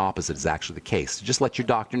prognosis, and the opposite is actually the case. So just let your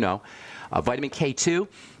doctor know. Vitamin K2,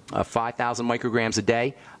 5,000 micrograms a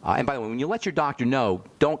day. And by the way, when you let your doctor know,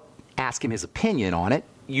 don't ask him his opinion on it.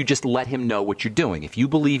 You just let him know what you're doing. If you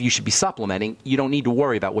believe you should be supplementing, you don't need to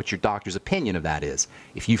worry about what your doctor's opinion of that is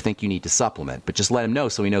if you think you need to supplement. But just let him know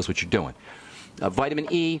so he knows what you're doing. Vitamin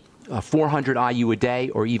E, 400 IU a day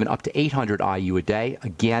or even up to 800 IU a day.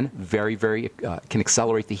 Again, very, very can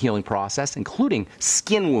accelerate the healing process, including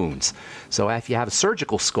skin wounds. So if you have a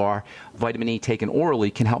surgical scar, vitamin E taken orally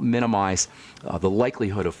can help minimize the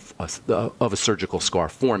likelihood of a surgical scar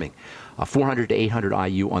forming. 400 to 800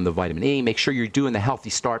 IU on the vitamin E. Make sure you're doing the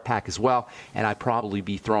Healthy Start Pack as well, and I'd probably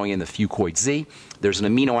be throwing in the Fucoid Z. There's an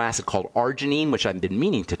amino acid called arginine, which I've been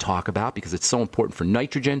meaning to talk about because it's so important for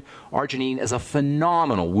nitrogen. Arginine is a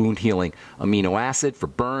phenomenal wound-healing amino acid for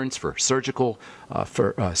burns, for surgical,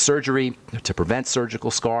 surgery, to prevent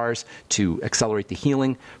surgical scars, to accelerate the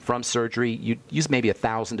healing from surgery. You use maybe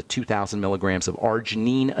 1,000 to 2,000 milligrams of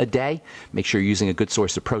arginine a day. Make sure you're using a good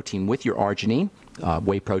source of protein with your arginine.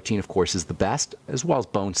 Whey protein, of course, is the best, as well as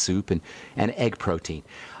bone soup and egg protein.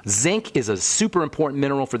 Zinc is a super important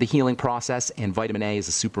mineral for the healing process, and vitamin A is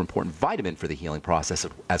a super important vitamin for the healing process,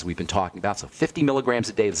 as we've been talking about. So 50 milligrams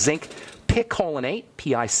a day of zinc. Picolinate,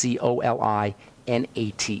 Picolinate.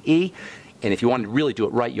 And if you want to really do it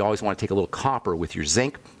right, you always want to take a little copper with your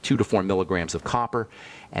zinc, 2 to 4 milligrams of copper.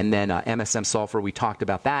 And then MSM sulfur, we talked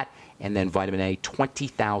about that. And then vitamin A,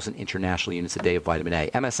 20,000 international units a day of vitamin A.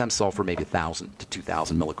 MSM sulfur, maybe 1,000 to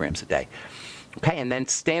 2,000 milligrams a day. Okay, and then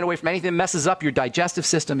staying away from anything that messes up your digestive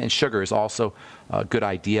system, and sugar is also a good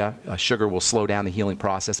idea. Sugar will slow down the healing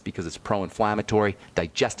process because it's pro-inflammatory.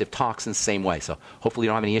 Digestive toxins, same way. So hopefully you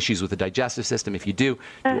don't have any issues with the digestive system. If you do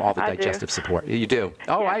all the digestive support. You do?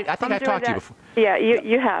 Oh, yeah, I think I've talked to you before. Yeah,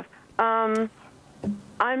 you have.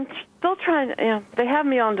 I'm still trying, they have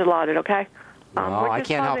me on Dilaudid, okay? I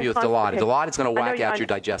can't help you with Dilaudid. Dilaudid's going to whack out your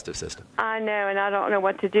digestive system. I know, and I don't know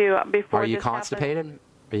what to do before. Are you constipated? Happened.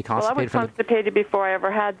 Are you constipated? Well, I was constipated before I ever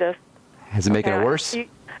had this. Has it making it worse?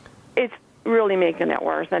 It's really making it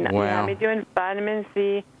worse. And wow. you have me doing vitamin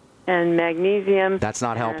C and magnesium. That's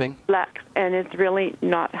not helping? Flex, and it's really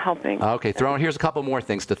not helping. Okay, here's a couple more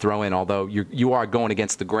things to throw in, although you are going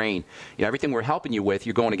against the grain. Everything we're helping you with,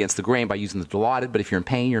 you're going against the grain by using the Dilaudid, but if you're in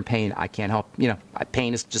pain, you're in pain. I can't help.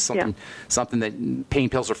 Pain is just something that pain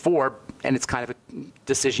pills are for, and it's kind of a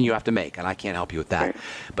decision you have to make, and I can't help you with that. Right.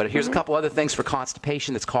 But here's a couple other things for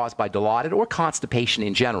constipation that's caused by Dilaudid or constipation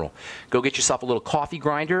in general. Go get yourself a little coffee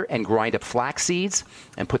grinder and grind up flax seeds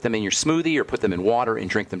and put them in your smoothie or put them in water and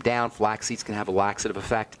drink them down. Flax seeds can have a laxative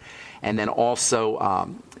effect. And then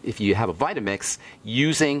also, if you have a Vitamix,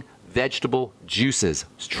 using vegetable juices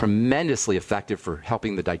is tremendously effective for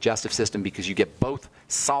helping the digestive system because you get both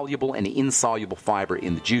soluble and insoluble fiber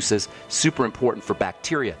in the juices. Super important for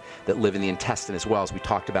bacteria that live in the intestine as well, as we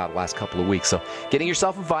talked about the last couple of weeks. So getting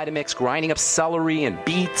yourself a Vitamix, grinding up celery and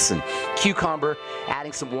beets and cucumber,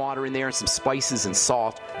 adding some water in there and some spices and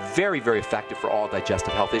salt. Very, very effective for all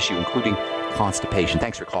digestive health issues, including constipation.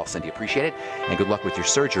 Thanks for your call, Cindy. Appreciate it. And good luck with your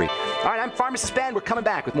surgery. All right, I'm Pharmacist Ben. We're coming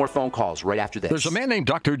back with more phone calls right after this. There's a man named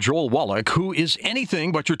Dr. Joel Wallach who is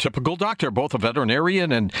anything but your typical doctor, both a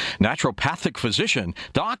veterinarian and naturopathic physician.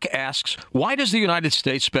 Doc asks, why does the United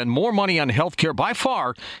States spend more money on health care by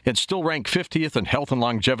far and still rank 50th in health and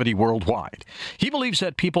longevity worldwide? He believes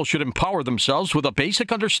that people should empower themselves with a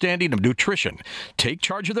basic understanding of nutrition, take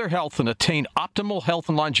charge of their health, and attain optimal health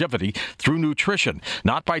and longevity through nutrition,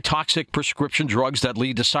 not by toxic prescription drugs that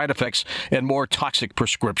lead to side effects and more toxic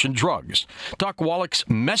prescription drugs. Doc Wallach's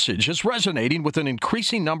message is resonating with an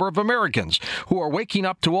increasing number of Americans who are waking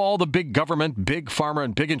up to all the big government, big pharma,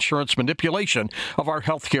 and big insurance manipulation of our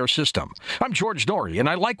healthcare system. I'm George Norrie, and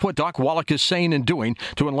I like what Doc Wallach is saying and doing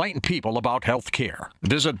to enlighten people about health care.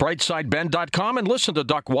 Visit brightsideben.com and listen to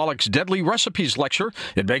Doc Wallach's Deadly Recipes lecture.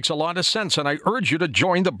 It makes a lot of sense, and I urge you to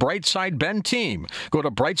join the Brightside Ben team. Go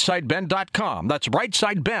to brightsideben.com. That's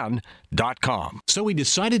brightsideben.com. So we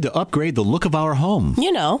decided to upgrade the look of our home.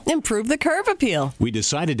 Improve the curb appeal. We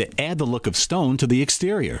decided to add the look of stone to the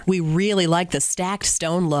exterior. We really like the stacked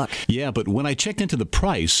stone look. Yeah, but when I checked into the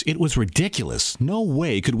price, it was ridiculous. No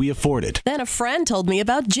way could we afford it. Then a friend told me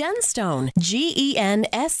about Genstone. Genstone.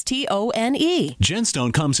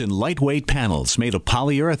 Genstone comes in lightweight panels made of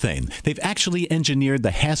polyurethane. They've actually engineered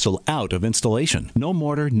the hassle out of installation. No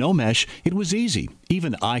mortar, no mesh. It was easy.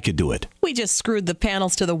 Even I could do it. We just screwed the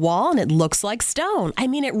panels to the wall and it looks like stone. I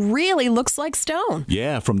mean, it really looks like stone.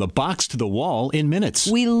 Yeah, from the box to the wall in minutes.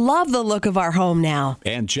 We love the look of our home now.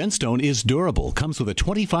 And Genstone is durable, comes with a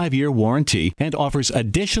 25-year warranty, and offers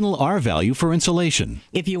additional R-value for insulation.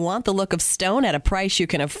 If you want the look of stone at a price you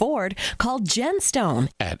can afford, call Genstone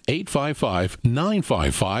at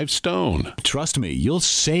 855-955-STONE. Trust me, you'll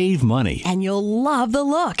save money. And you'll love the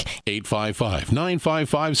look.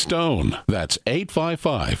 855-955-STONE. That's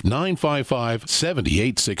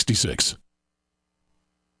 855-955-7866.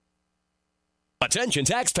 Attention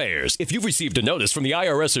taxpayers! If you've received a notice from the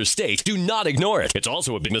IRS or state, do not ignore it. It's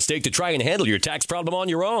also a big mistake to try and handle your tax problem on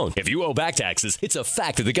your own. If you owe back taxes, it's a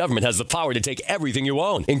fact that the government has the power to take everything you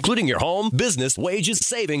own, including your home, business, wages,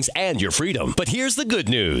 savings, and your freedom. But here's the good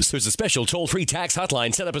news. There's a special toll-free tax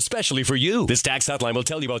hotline set up especially for you. This tax hotline will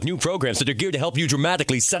tell you about new programs that are geared to help you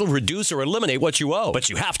dramatically settle, reduce, or eliminate what you owe. But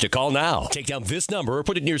you have to call now. Take down this number or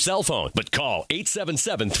put it in your cell phone. But call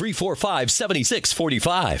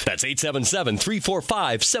 877-345-7645. That's 877-345-7645.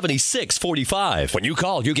 When you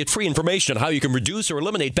call, you get free information on how you can reduce or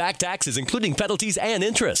eliminate back taxes, including penalties and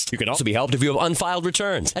interest. You can also be helped if you have unfiled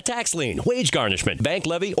returns, a tax lien, wage garnishment, bank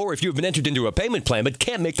levy, or if you've been entered into a payment plan but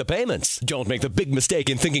can't make the payments. Don't make the big mistake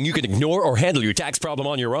in thinking you can ignore or handle your tax problem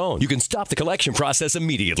on your own. You can stop the collection process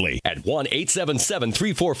immediately at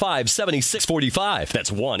 1-877-345-7645.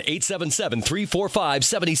 That's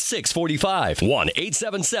 1-877-345-7645.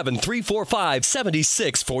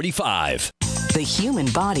 1-877-345-7645. The human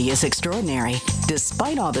body is extraordinary.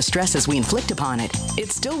 Despite all the stresses we inflict upon it, it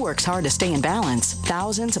still works hard to stay in balance.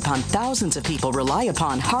 Thousands upon thousands of people rely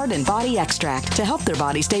upon Heart and Body Extract to help their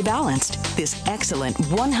body stay balanced. This excellent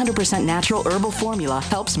 100% natural herbal formula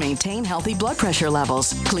helps maintain healthy blood pressure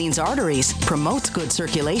levels, cleans arteries, promotes good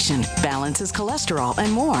circulation, balances cholesterol,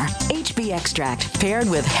 and more. HB Extract, paired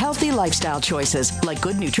with healthy lifestyle choices like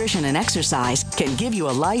good nutrition and exercise, can give you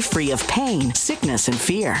a life free of pain, sickness, and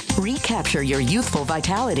fear. Recapture your youthful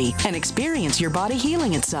vitality and experience your body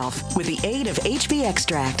healing itself with the aid of HB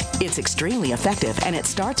Extract. It's extremely effective and it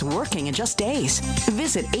starts working in just days.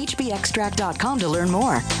 Visit hbextract.com to learn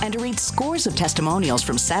more and to read scores of testimonials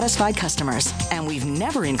from satisfied customers. And we've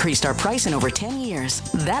never increased our price in over 10 years.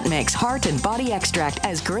 That makes Heart and Body Extract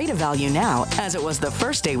as great a value now as it was the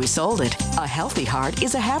first day we sold it. A healthy heart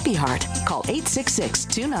is a happy heart. Call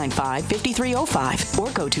 866-295-5305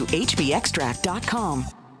 or go to hbextract.com.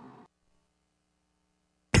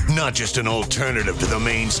 Not just an alternative to the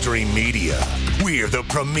mainstream media. We're the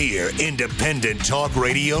premier independent talk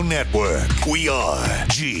radio network. We are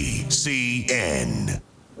GCN.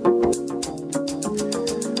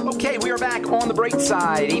 Okay, we are back on the Bright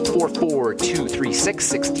Side.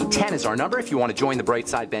 844-236-6010 is our number. If you want to join the Bright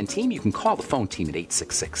Side Ben team, you can call the phone team at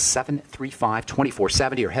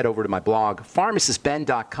 866-735-2470 or head over to my blog,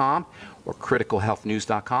 pharmacistben.com or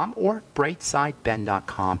criticalhealthnews.com or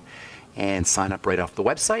brightsideben.com. And sign up right off the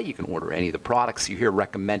website. You can order any of the products you hear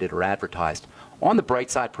recommended or advertised on the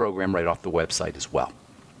Bright Side program right off the website as well.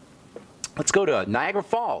 Let's go to Niagara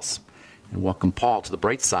Falls and welcome Paul to the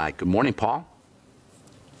Bright Side. Good morning, Paul.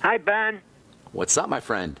 Hi, Ben. What's up, my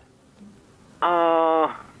friend?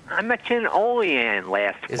 I met you in Olean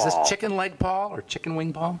last fall. Is this chicken leg Paul or chicken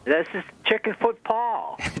wing Paul? This is chicken foot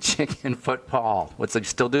Paul. Chicken foot Paul. What's he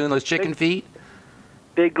still doing those chicken feet?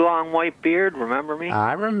 Big long white beard. Remember me?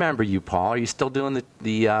 I remember you, Paul. Are you still doing the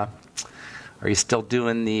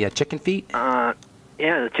chicken feet? Yeah,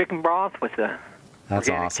 the chicken broth with the That's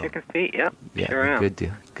awesome. Chicken feet. Yep. Yeah, sure am. Good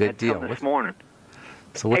deal. Good deal. This morning.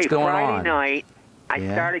 So what's going Friday on? night, I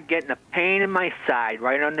started getting a pain in my side,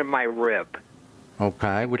 right under my rib.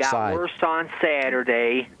 Okay, which side? Got worse on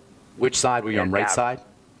Saturday. Which side were you on? Right side?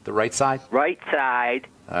 The right side? Right side.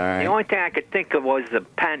 All right. The only thing I could think of was the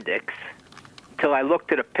appendix. Until I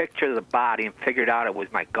looked at a picture of the body and figured out it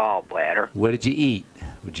was my gallbladder. What did you eat?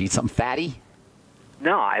 Would you eat something fatty?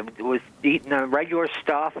 No, I was eating regular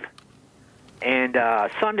stuff. And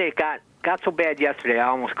Sunday it got so bad yesterday, I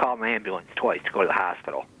almost called an ambulance twice to go to the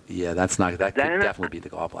hospital. Yeah, that could definitely be the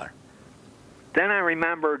gallbladder. Then I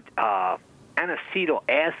remembered N-acetyl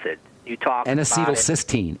acid. You talked about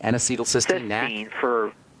N-acetylcysteine. Cysteine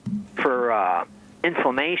for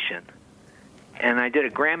inflammation. And I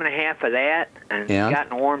did 1.5 grams of that and got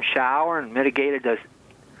in a warm shower and mitigated this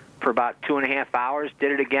for about 2.5 hours.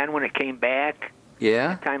 Did it again when it came back. Yeah.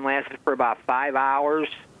 That time lasted for about 5 hours.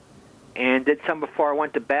 And did some before I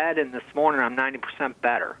went to bed. And this morning I'm 90%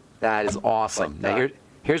 better. That is awesome. Now,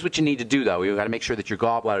 here's what you need to do, though. You've got to make sure that your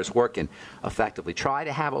gallbladder is working effectively. Try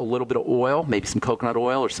to have a little bit of oil, maybe some coconut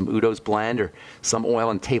oil or some Udo's blend or some oil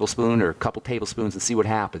in a tablespoon or a couple tablespoons and see what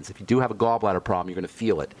happens. If you do have a gallbladder problem, you're going to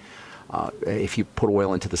feel it. if you put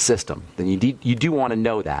oil into the system. Then you do want to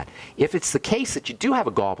know that. If it's the case that you do have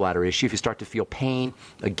a gallbladder issue, if you start to feel pain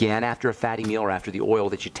again after a fatty meal or after the oil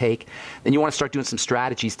that you take, then you want to start doing some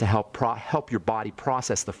strategies to help your body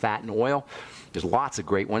process the fat and oil. There's lots of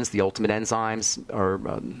great ones. The ultimate enzymes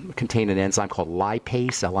contain an enzyme called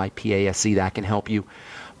lipase, Lipase, that can help you.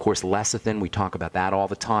 Of course, lecithin, we talk about that all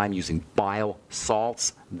the time, using bile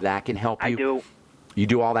salts, that can help you. I do. You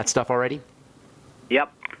do all that stuff already?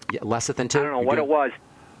 Yep. Yeah, lecithin too? I don't know what it was.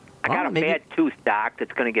 I got a bad tooth, Doc,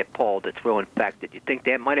 that's going to get pulled. It's real infected. You think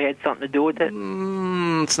that might have had something to do with it?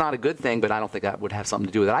 It's not a good thing, but I don't think that would have something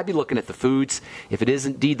to do with it. I'd be looking at the foods. If it is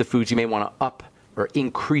indeed the foods, you may want to up or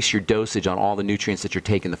increase your dosage on all the nutrients that you're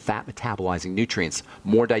taking, the fat metabolizing nutrients,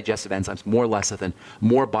 more digestive enzymes, more lecithin,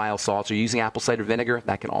 more bile salts. Are you using apple cider vinegar?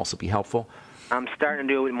 That can also be helpful. I'm starting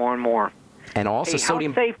to do it more and more. And also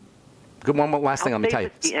sodium. Safe, good one. Last thing, let me tell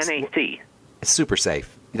you. The NAC. It's super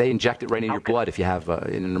safe. They inject it right in your blood if you have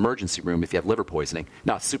in an emergency room if you have liver poisoning.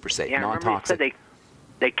 No, it's super safe, non-toxic. You said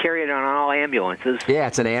they carry it on all ambulances. Yeah,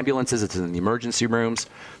 it's in ambulances. It's in the emergency rooms.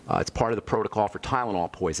 It's part of the protocol for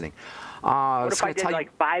Tylenol poisoning. What if I did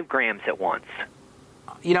like 5 grams at once?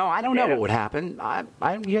 I don't know what would happen.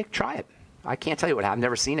 Yeah, try it. I can't tell you what happened. I've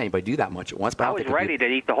never seen anybody do that much at once. But I was ready to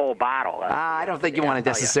eat the whole bottle. I don't think you want to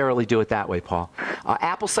necessarily do it that way, Paul.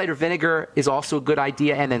 Apple cider vinegar is also a good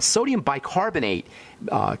idea. And then sodium bicarbonate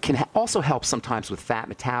can also help sometimes with fat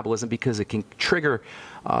metabolism because it can trigger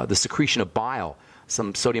the secretion of bile.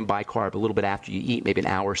 Some sodium bicarb a little bit after you eat, maybe an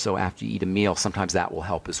hour or so after you eat a meal. Sometimes that will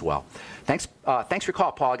help as well. Thanks for your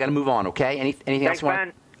call, Paul. I got to move on, okay? Anything else you want?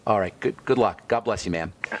 Ben. All right, good luck. God bless you,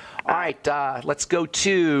 man. All right, let's go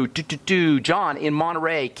to John in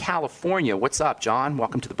Monterey, California. What's up, John?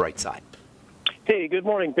 Welcome to the bright side. Hey, good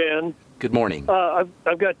morning, Ben. Good morning. I've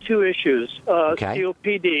got 2 issues,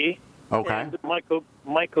 COPD and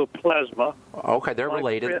mycoplasma. Okay, they're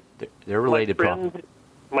related. They're related problems.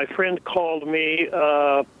 My friend called me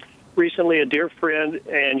recently, a dear friend,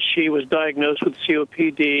 and she was diagnosed with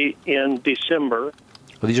COPD in December.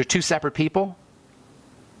 Well, these are 2 separate people?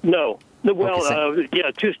 No. Well,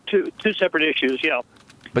 yeah, two separate issues, yeah.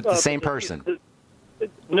 But the same person?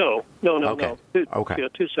 No. Okay. Okay. Yeah,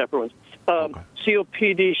 2 separate ones.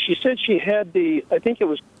 COPD, she said she had I think it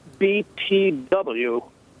was BTW,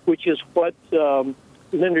 which is what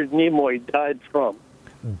Leonard Nimoy died from.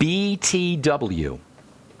 BTW?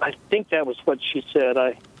 I think that was what she said.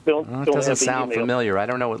 It doesn't sound familiar. I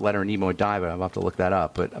don't know what Leonard Nimoy died, but I'll have to look that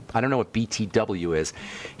up. But I don't know what BTW is.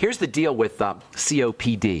 Here's the deal with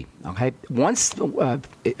COPD. Okay, once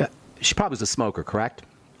she probably was a smoker, correct?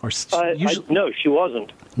 Or no, she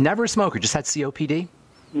wasn't. Never a smoker. Just had COPD.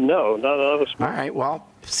 No, not a smoker. All right. Well,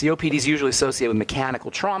 COPD is usually associated with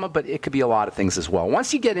mechanical trauma, but it could be a lot of things as well.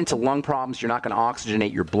 Once you get into lung problems, you're not going to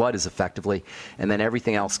oxygenate your blood as effectively, and then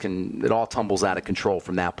everything else it all tumbles out of control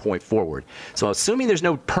from that point forward. So assuming there's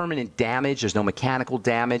no permanent damage, there's no mechanical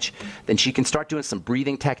damage, then she can start doing some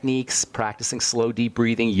breathing techniques, practicing slow, deep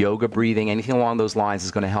breathing, yoga breathing, anything along those lines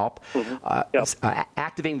is going to help.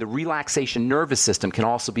 Activating the relaxation nervous system can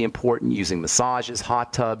also be important, using massages,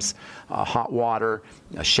 hot tubs, hot water,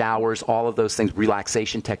 showers, all of those things,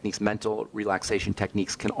 relaxation techniques, mental relaxation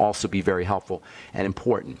techniques can also be very helpful and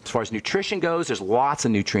important. As far as nutrition goes, there's lots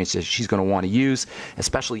of nutrients that she's going to want to use,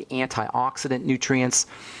 especially antioxidant nutrients,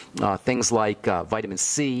 things like vitamin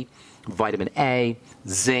C, vitamin A,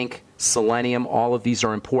 zinc, selenium, all of these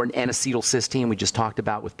are important. N-acetylcysteine, we just talked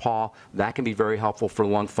about with Paul, that can be very helpful for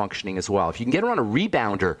lung functioning as well. If you can get her on a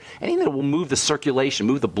rebounder, anything that will move the circulation,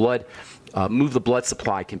 move the blood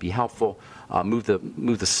supply can be helpful. Move the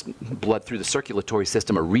blood through the circulatory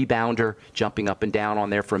system, a rebounder, jumping up and down on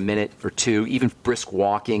there for a minute or 2, even brisk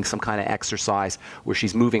walking, some kind of exercise where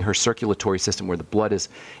she's moving her circulatory system, where the blood is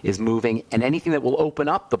moving, and anything that will open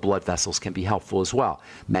up the blood vessels can be helpful as well.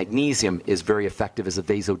 Magnesium is very effective as a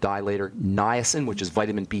vasodilator. Niacin, which is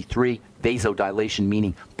vitamin B3, vasodilation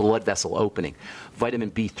meaning blood vessel opening.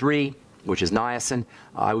 Vitamin B3, which is niacin.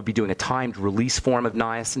 I would be doing a timed release form of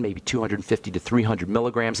niacin, maybe 250 to 300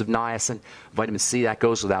 milligrams of niacin. Vitamin C, that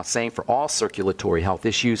goes without saying for all circulatory health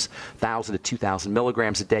issues, 1,000 to 2,000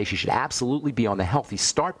 milligrams a day. She should absolutely be on the Healthy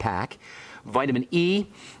Start Pack. Vitamin E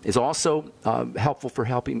is also helpful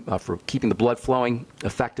for keeping the blood flowing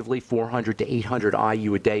effectively, 400 to 800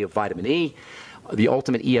 IU a day of vitamin E. The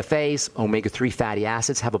ultimate EFAs, omega-3 fatty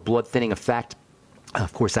acids, have a blood thinning effect.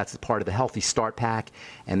 Of course, that's part of the Healthy Start Pack.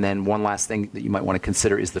 And then one last thing that you might want to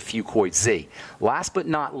consider is the Fuchs Z. Last but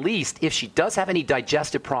not least, if she does have any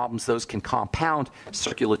digestive problems, those can compound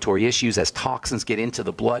circulatory issues as toxins get into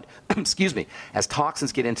the blood. Excuse me. As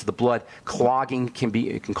toxins get into the blood, clogging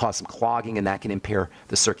it can cause some clogging, and that can impair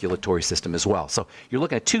the circulatory system as well. So you're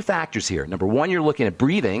looking at two factors here. Number one, you're looking at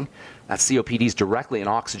breathing. That's COPD is directly an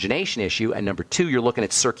oxygenation issue. And number two, you're looking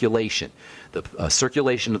at circulation, the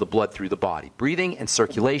circulation of the blood through the body. Breathing and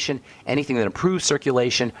circulation, anything that improves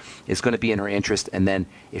circulation is going to be in her interest. And then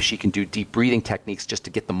if she can do deep breathing techniques just to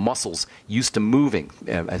get the muscles used to moving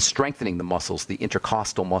and strengthening the muscles, the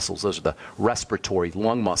intercostal muscles, those are the respiratory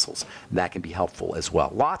lung muscles, that can be helpful as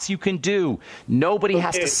well. Lots you can do. Nobody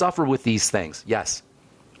has to suffer with these things. Yes.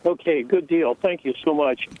 Okay, good deal. Thank you so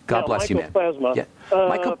much. God bless you, man. Mycoplasma. Yeah.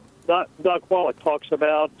 Doc Wallach talks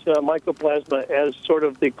about mycoplasma as sort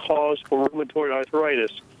of the cause for rheumatoid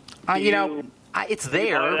arthritis. It's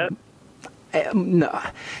there. No.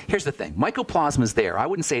 Here's the thing. Mycoplasma is there. I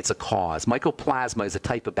wouldn't say it's a cause. Mycoplasma is a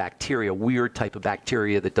type of bacteria, a weird type of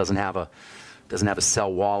bacteria that doesn't have a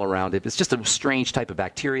cell wall around it. It's just a strange type of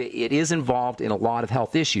bacteria. It is involved in a lot of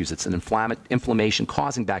health issues. It's an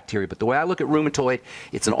inflammation-causing bacteria. But the way I look at rheumatoid,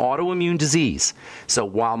 it's an autoimmune disease. So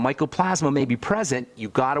while mycoplasma may be present,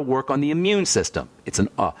 you've got to work on the immune system. It's an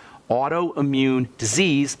autoimmune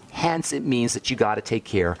disease, hence it means that you got to take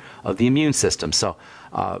care of the immune system. So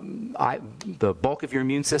the bulk of your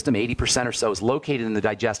immune system, 80% or so, is located in the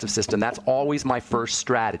digestive system. That's always my first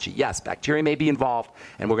strategy. Yes, bacteria may be involved,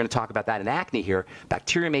 and we're going to talk about that in acne here.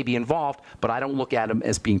 Bacteria may be involved, but I don't look at them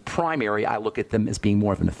as being primary. I look at them as being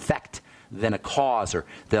more of an effect than a cause, or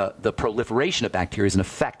the proliferation of bacteria is an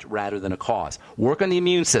effect rather than a cause. Work on the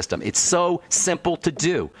immune system. It's so simple to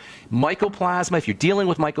do. Mycoplasma, if you're dealing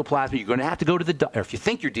with mycoplasma, you're going to have to go to the or if you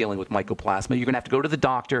think you're dealing with mycoplasma, you're going to have to go to the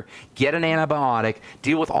doctor, get an antibiotic,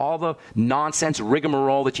 deal with all the nonsense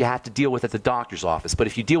rigmarole that you have to deal with at the doctor's office. But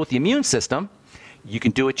if you deal with the immune system, you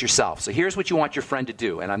can do it yourself. So here's what you want your friend to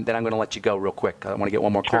do, and then I'm going to let you go real quick. I want to get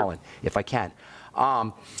one more call in, if I can.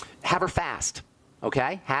 Have her fast.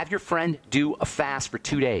 Okay? Have your friend do a fast for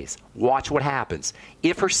 2 days. Watch what happens.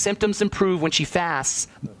 If her symptoms improve when she fasts,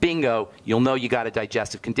 bingo, you'll know you got a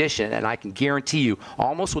digestive condition, and I can guarantee you,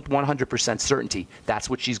 almost with 100% certainty,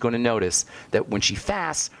 that's what she's going to notice, that when she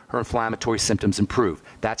fasts, her inflammatory symptoms improve.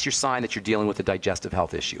 That's your sign that you're dealing with a digestive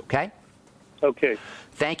health issue, okay? Okay.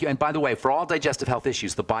 Thank you. And by the way, for all digestive health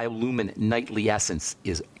issues, the Biolumin Nightly Essence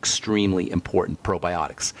is extremely important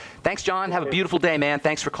probiotics. Thanks, John. Have a beautiful day, man.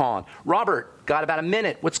 Thanks for calling. Robert, got about a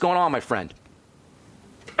minute. What's going on, my friend?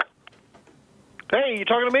 Hey, you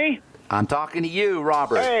talking to me? I'm talking to you,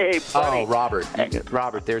 Robert. Hey, buddy. Oh, Robert.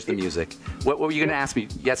 Robert, there's the music. What were you going to ask me?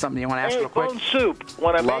 You got something you want to ask real quick? Bone soup.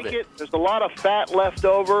 When I make it, there's a lot of fat left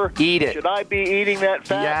over. Eat it. Should I be eating that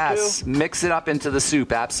fat too? Yes. Mix it up into the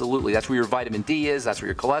soup. Absolutely. That's where your vitamin D is. That's where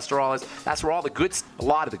your cholesterol is. That's where a lot of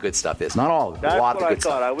the good stuff is. Not all of it. That's a lot what of the I good thought.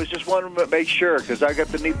 stuff. I was just wanting to make sure because I got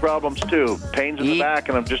the knee problems too. Pains in the back,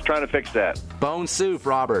 and I'm just trying to fix that. Bone soup,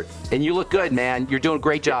 Robert. And you look good, man. You're doing a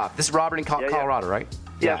great job. This is Robert in Colorado, right?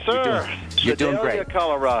 Yes, sir. You're doing great.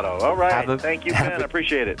 Colorado. All right. Thank you, man. I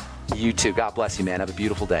appreciate it. You too. God bless you, man. Have a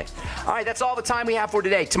beautiful day. All right, that's all the time we have for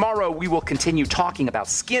today. Tomorrow we will continue talking about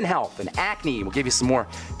skin health and acne. We'll give you some more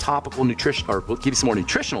topical nutrition, or we'll give you some more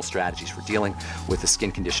nutritional strategies for dealing with a skin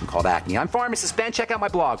condition called acne. I'm Pharmacist Ben. Check out my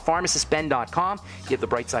blog, pharmacistben.com. Give the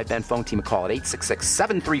Brightside Ben phone team a call at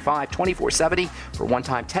 866-735-2470 for a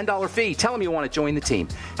one-time $10 fee. Tell them you want to join the team.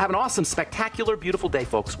 Have an awesome, spectacular, beautiful day,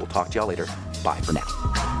 folks. We'll talk to y'all later. Bye for now.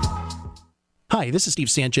 Hi, this is Steve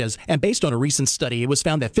Sanchez, and based on a recent study, it was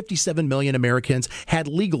found that 57 million Americans had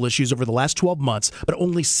legal issues over the last 12 months, but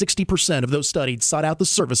only 60% of those studied sought out the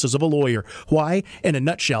services of a lawyer. Why? In a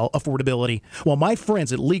nutshell, affordability. Well, my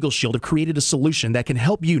friends at Legal Shield have created a solution that can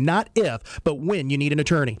help you not if, but when you need an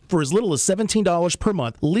attorney. For as little as $17 per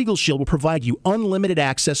month, Legal Shield will provide you unlimited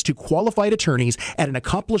access to qualified attorneys at an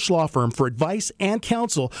accomplished law firm for advice and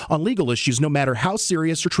counsel on legal issues, no matter how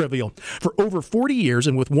serious or trivial. For over 40 years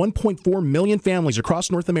and with 1.4 million families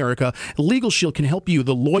across North America, Legal Shield can help you,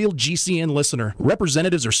 the loyal GCN listener.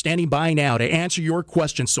 Representatives are standing by now to answer your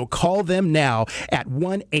questions, so call them now at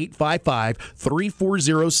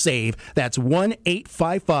 1-855-340-SAVE. That's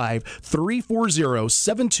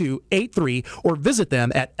 1-855-340-7283, or visit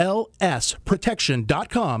them at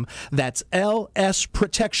lsprotection.com. That's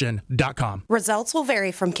lsprotection.com. Results will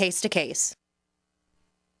vary from case to case.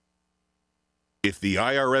 If the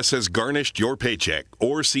IRS has garnished your paycheck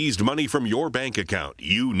or seized money from your bank account,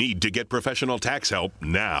 you need to get professional tax help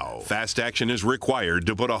now. Fast action is required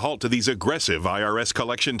to put a halt to these aggressive IRS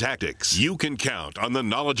collection tactics. You can count on the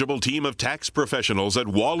knowledgeable team of tax professionals at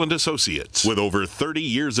Wall & Associates. With over 30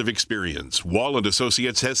 years of experience, Wall &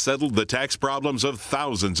 Associates has settled the tax problems of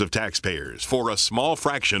thousands of taxpayers for a small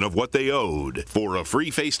fraction of what they owed. For a free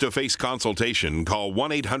face-to-face consultation, call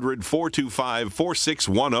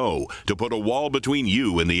 1-800-425-4610 to put a wall between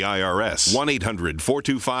you and the IRS.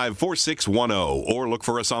 1-800-425-4610 or look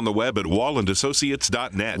for us on the web at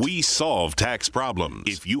wallandassociates.net. We solve tax problems.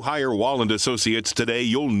 If you hire Wall & Associates today,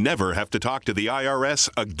 you'll never have to talk to the IRS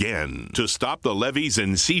again. To stop the levies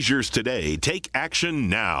and seizures today, take action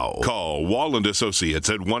now. Call Wall & Associates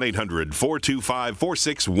at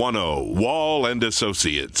 1-800-425-4610. Wall &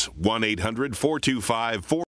 Associates. 1-800-425-4610.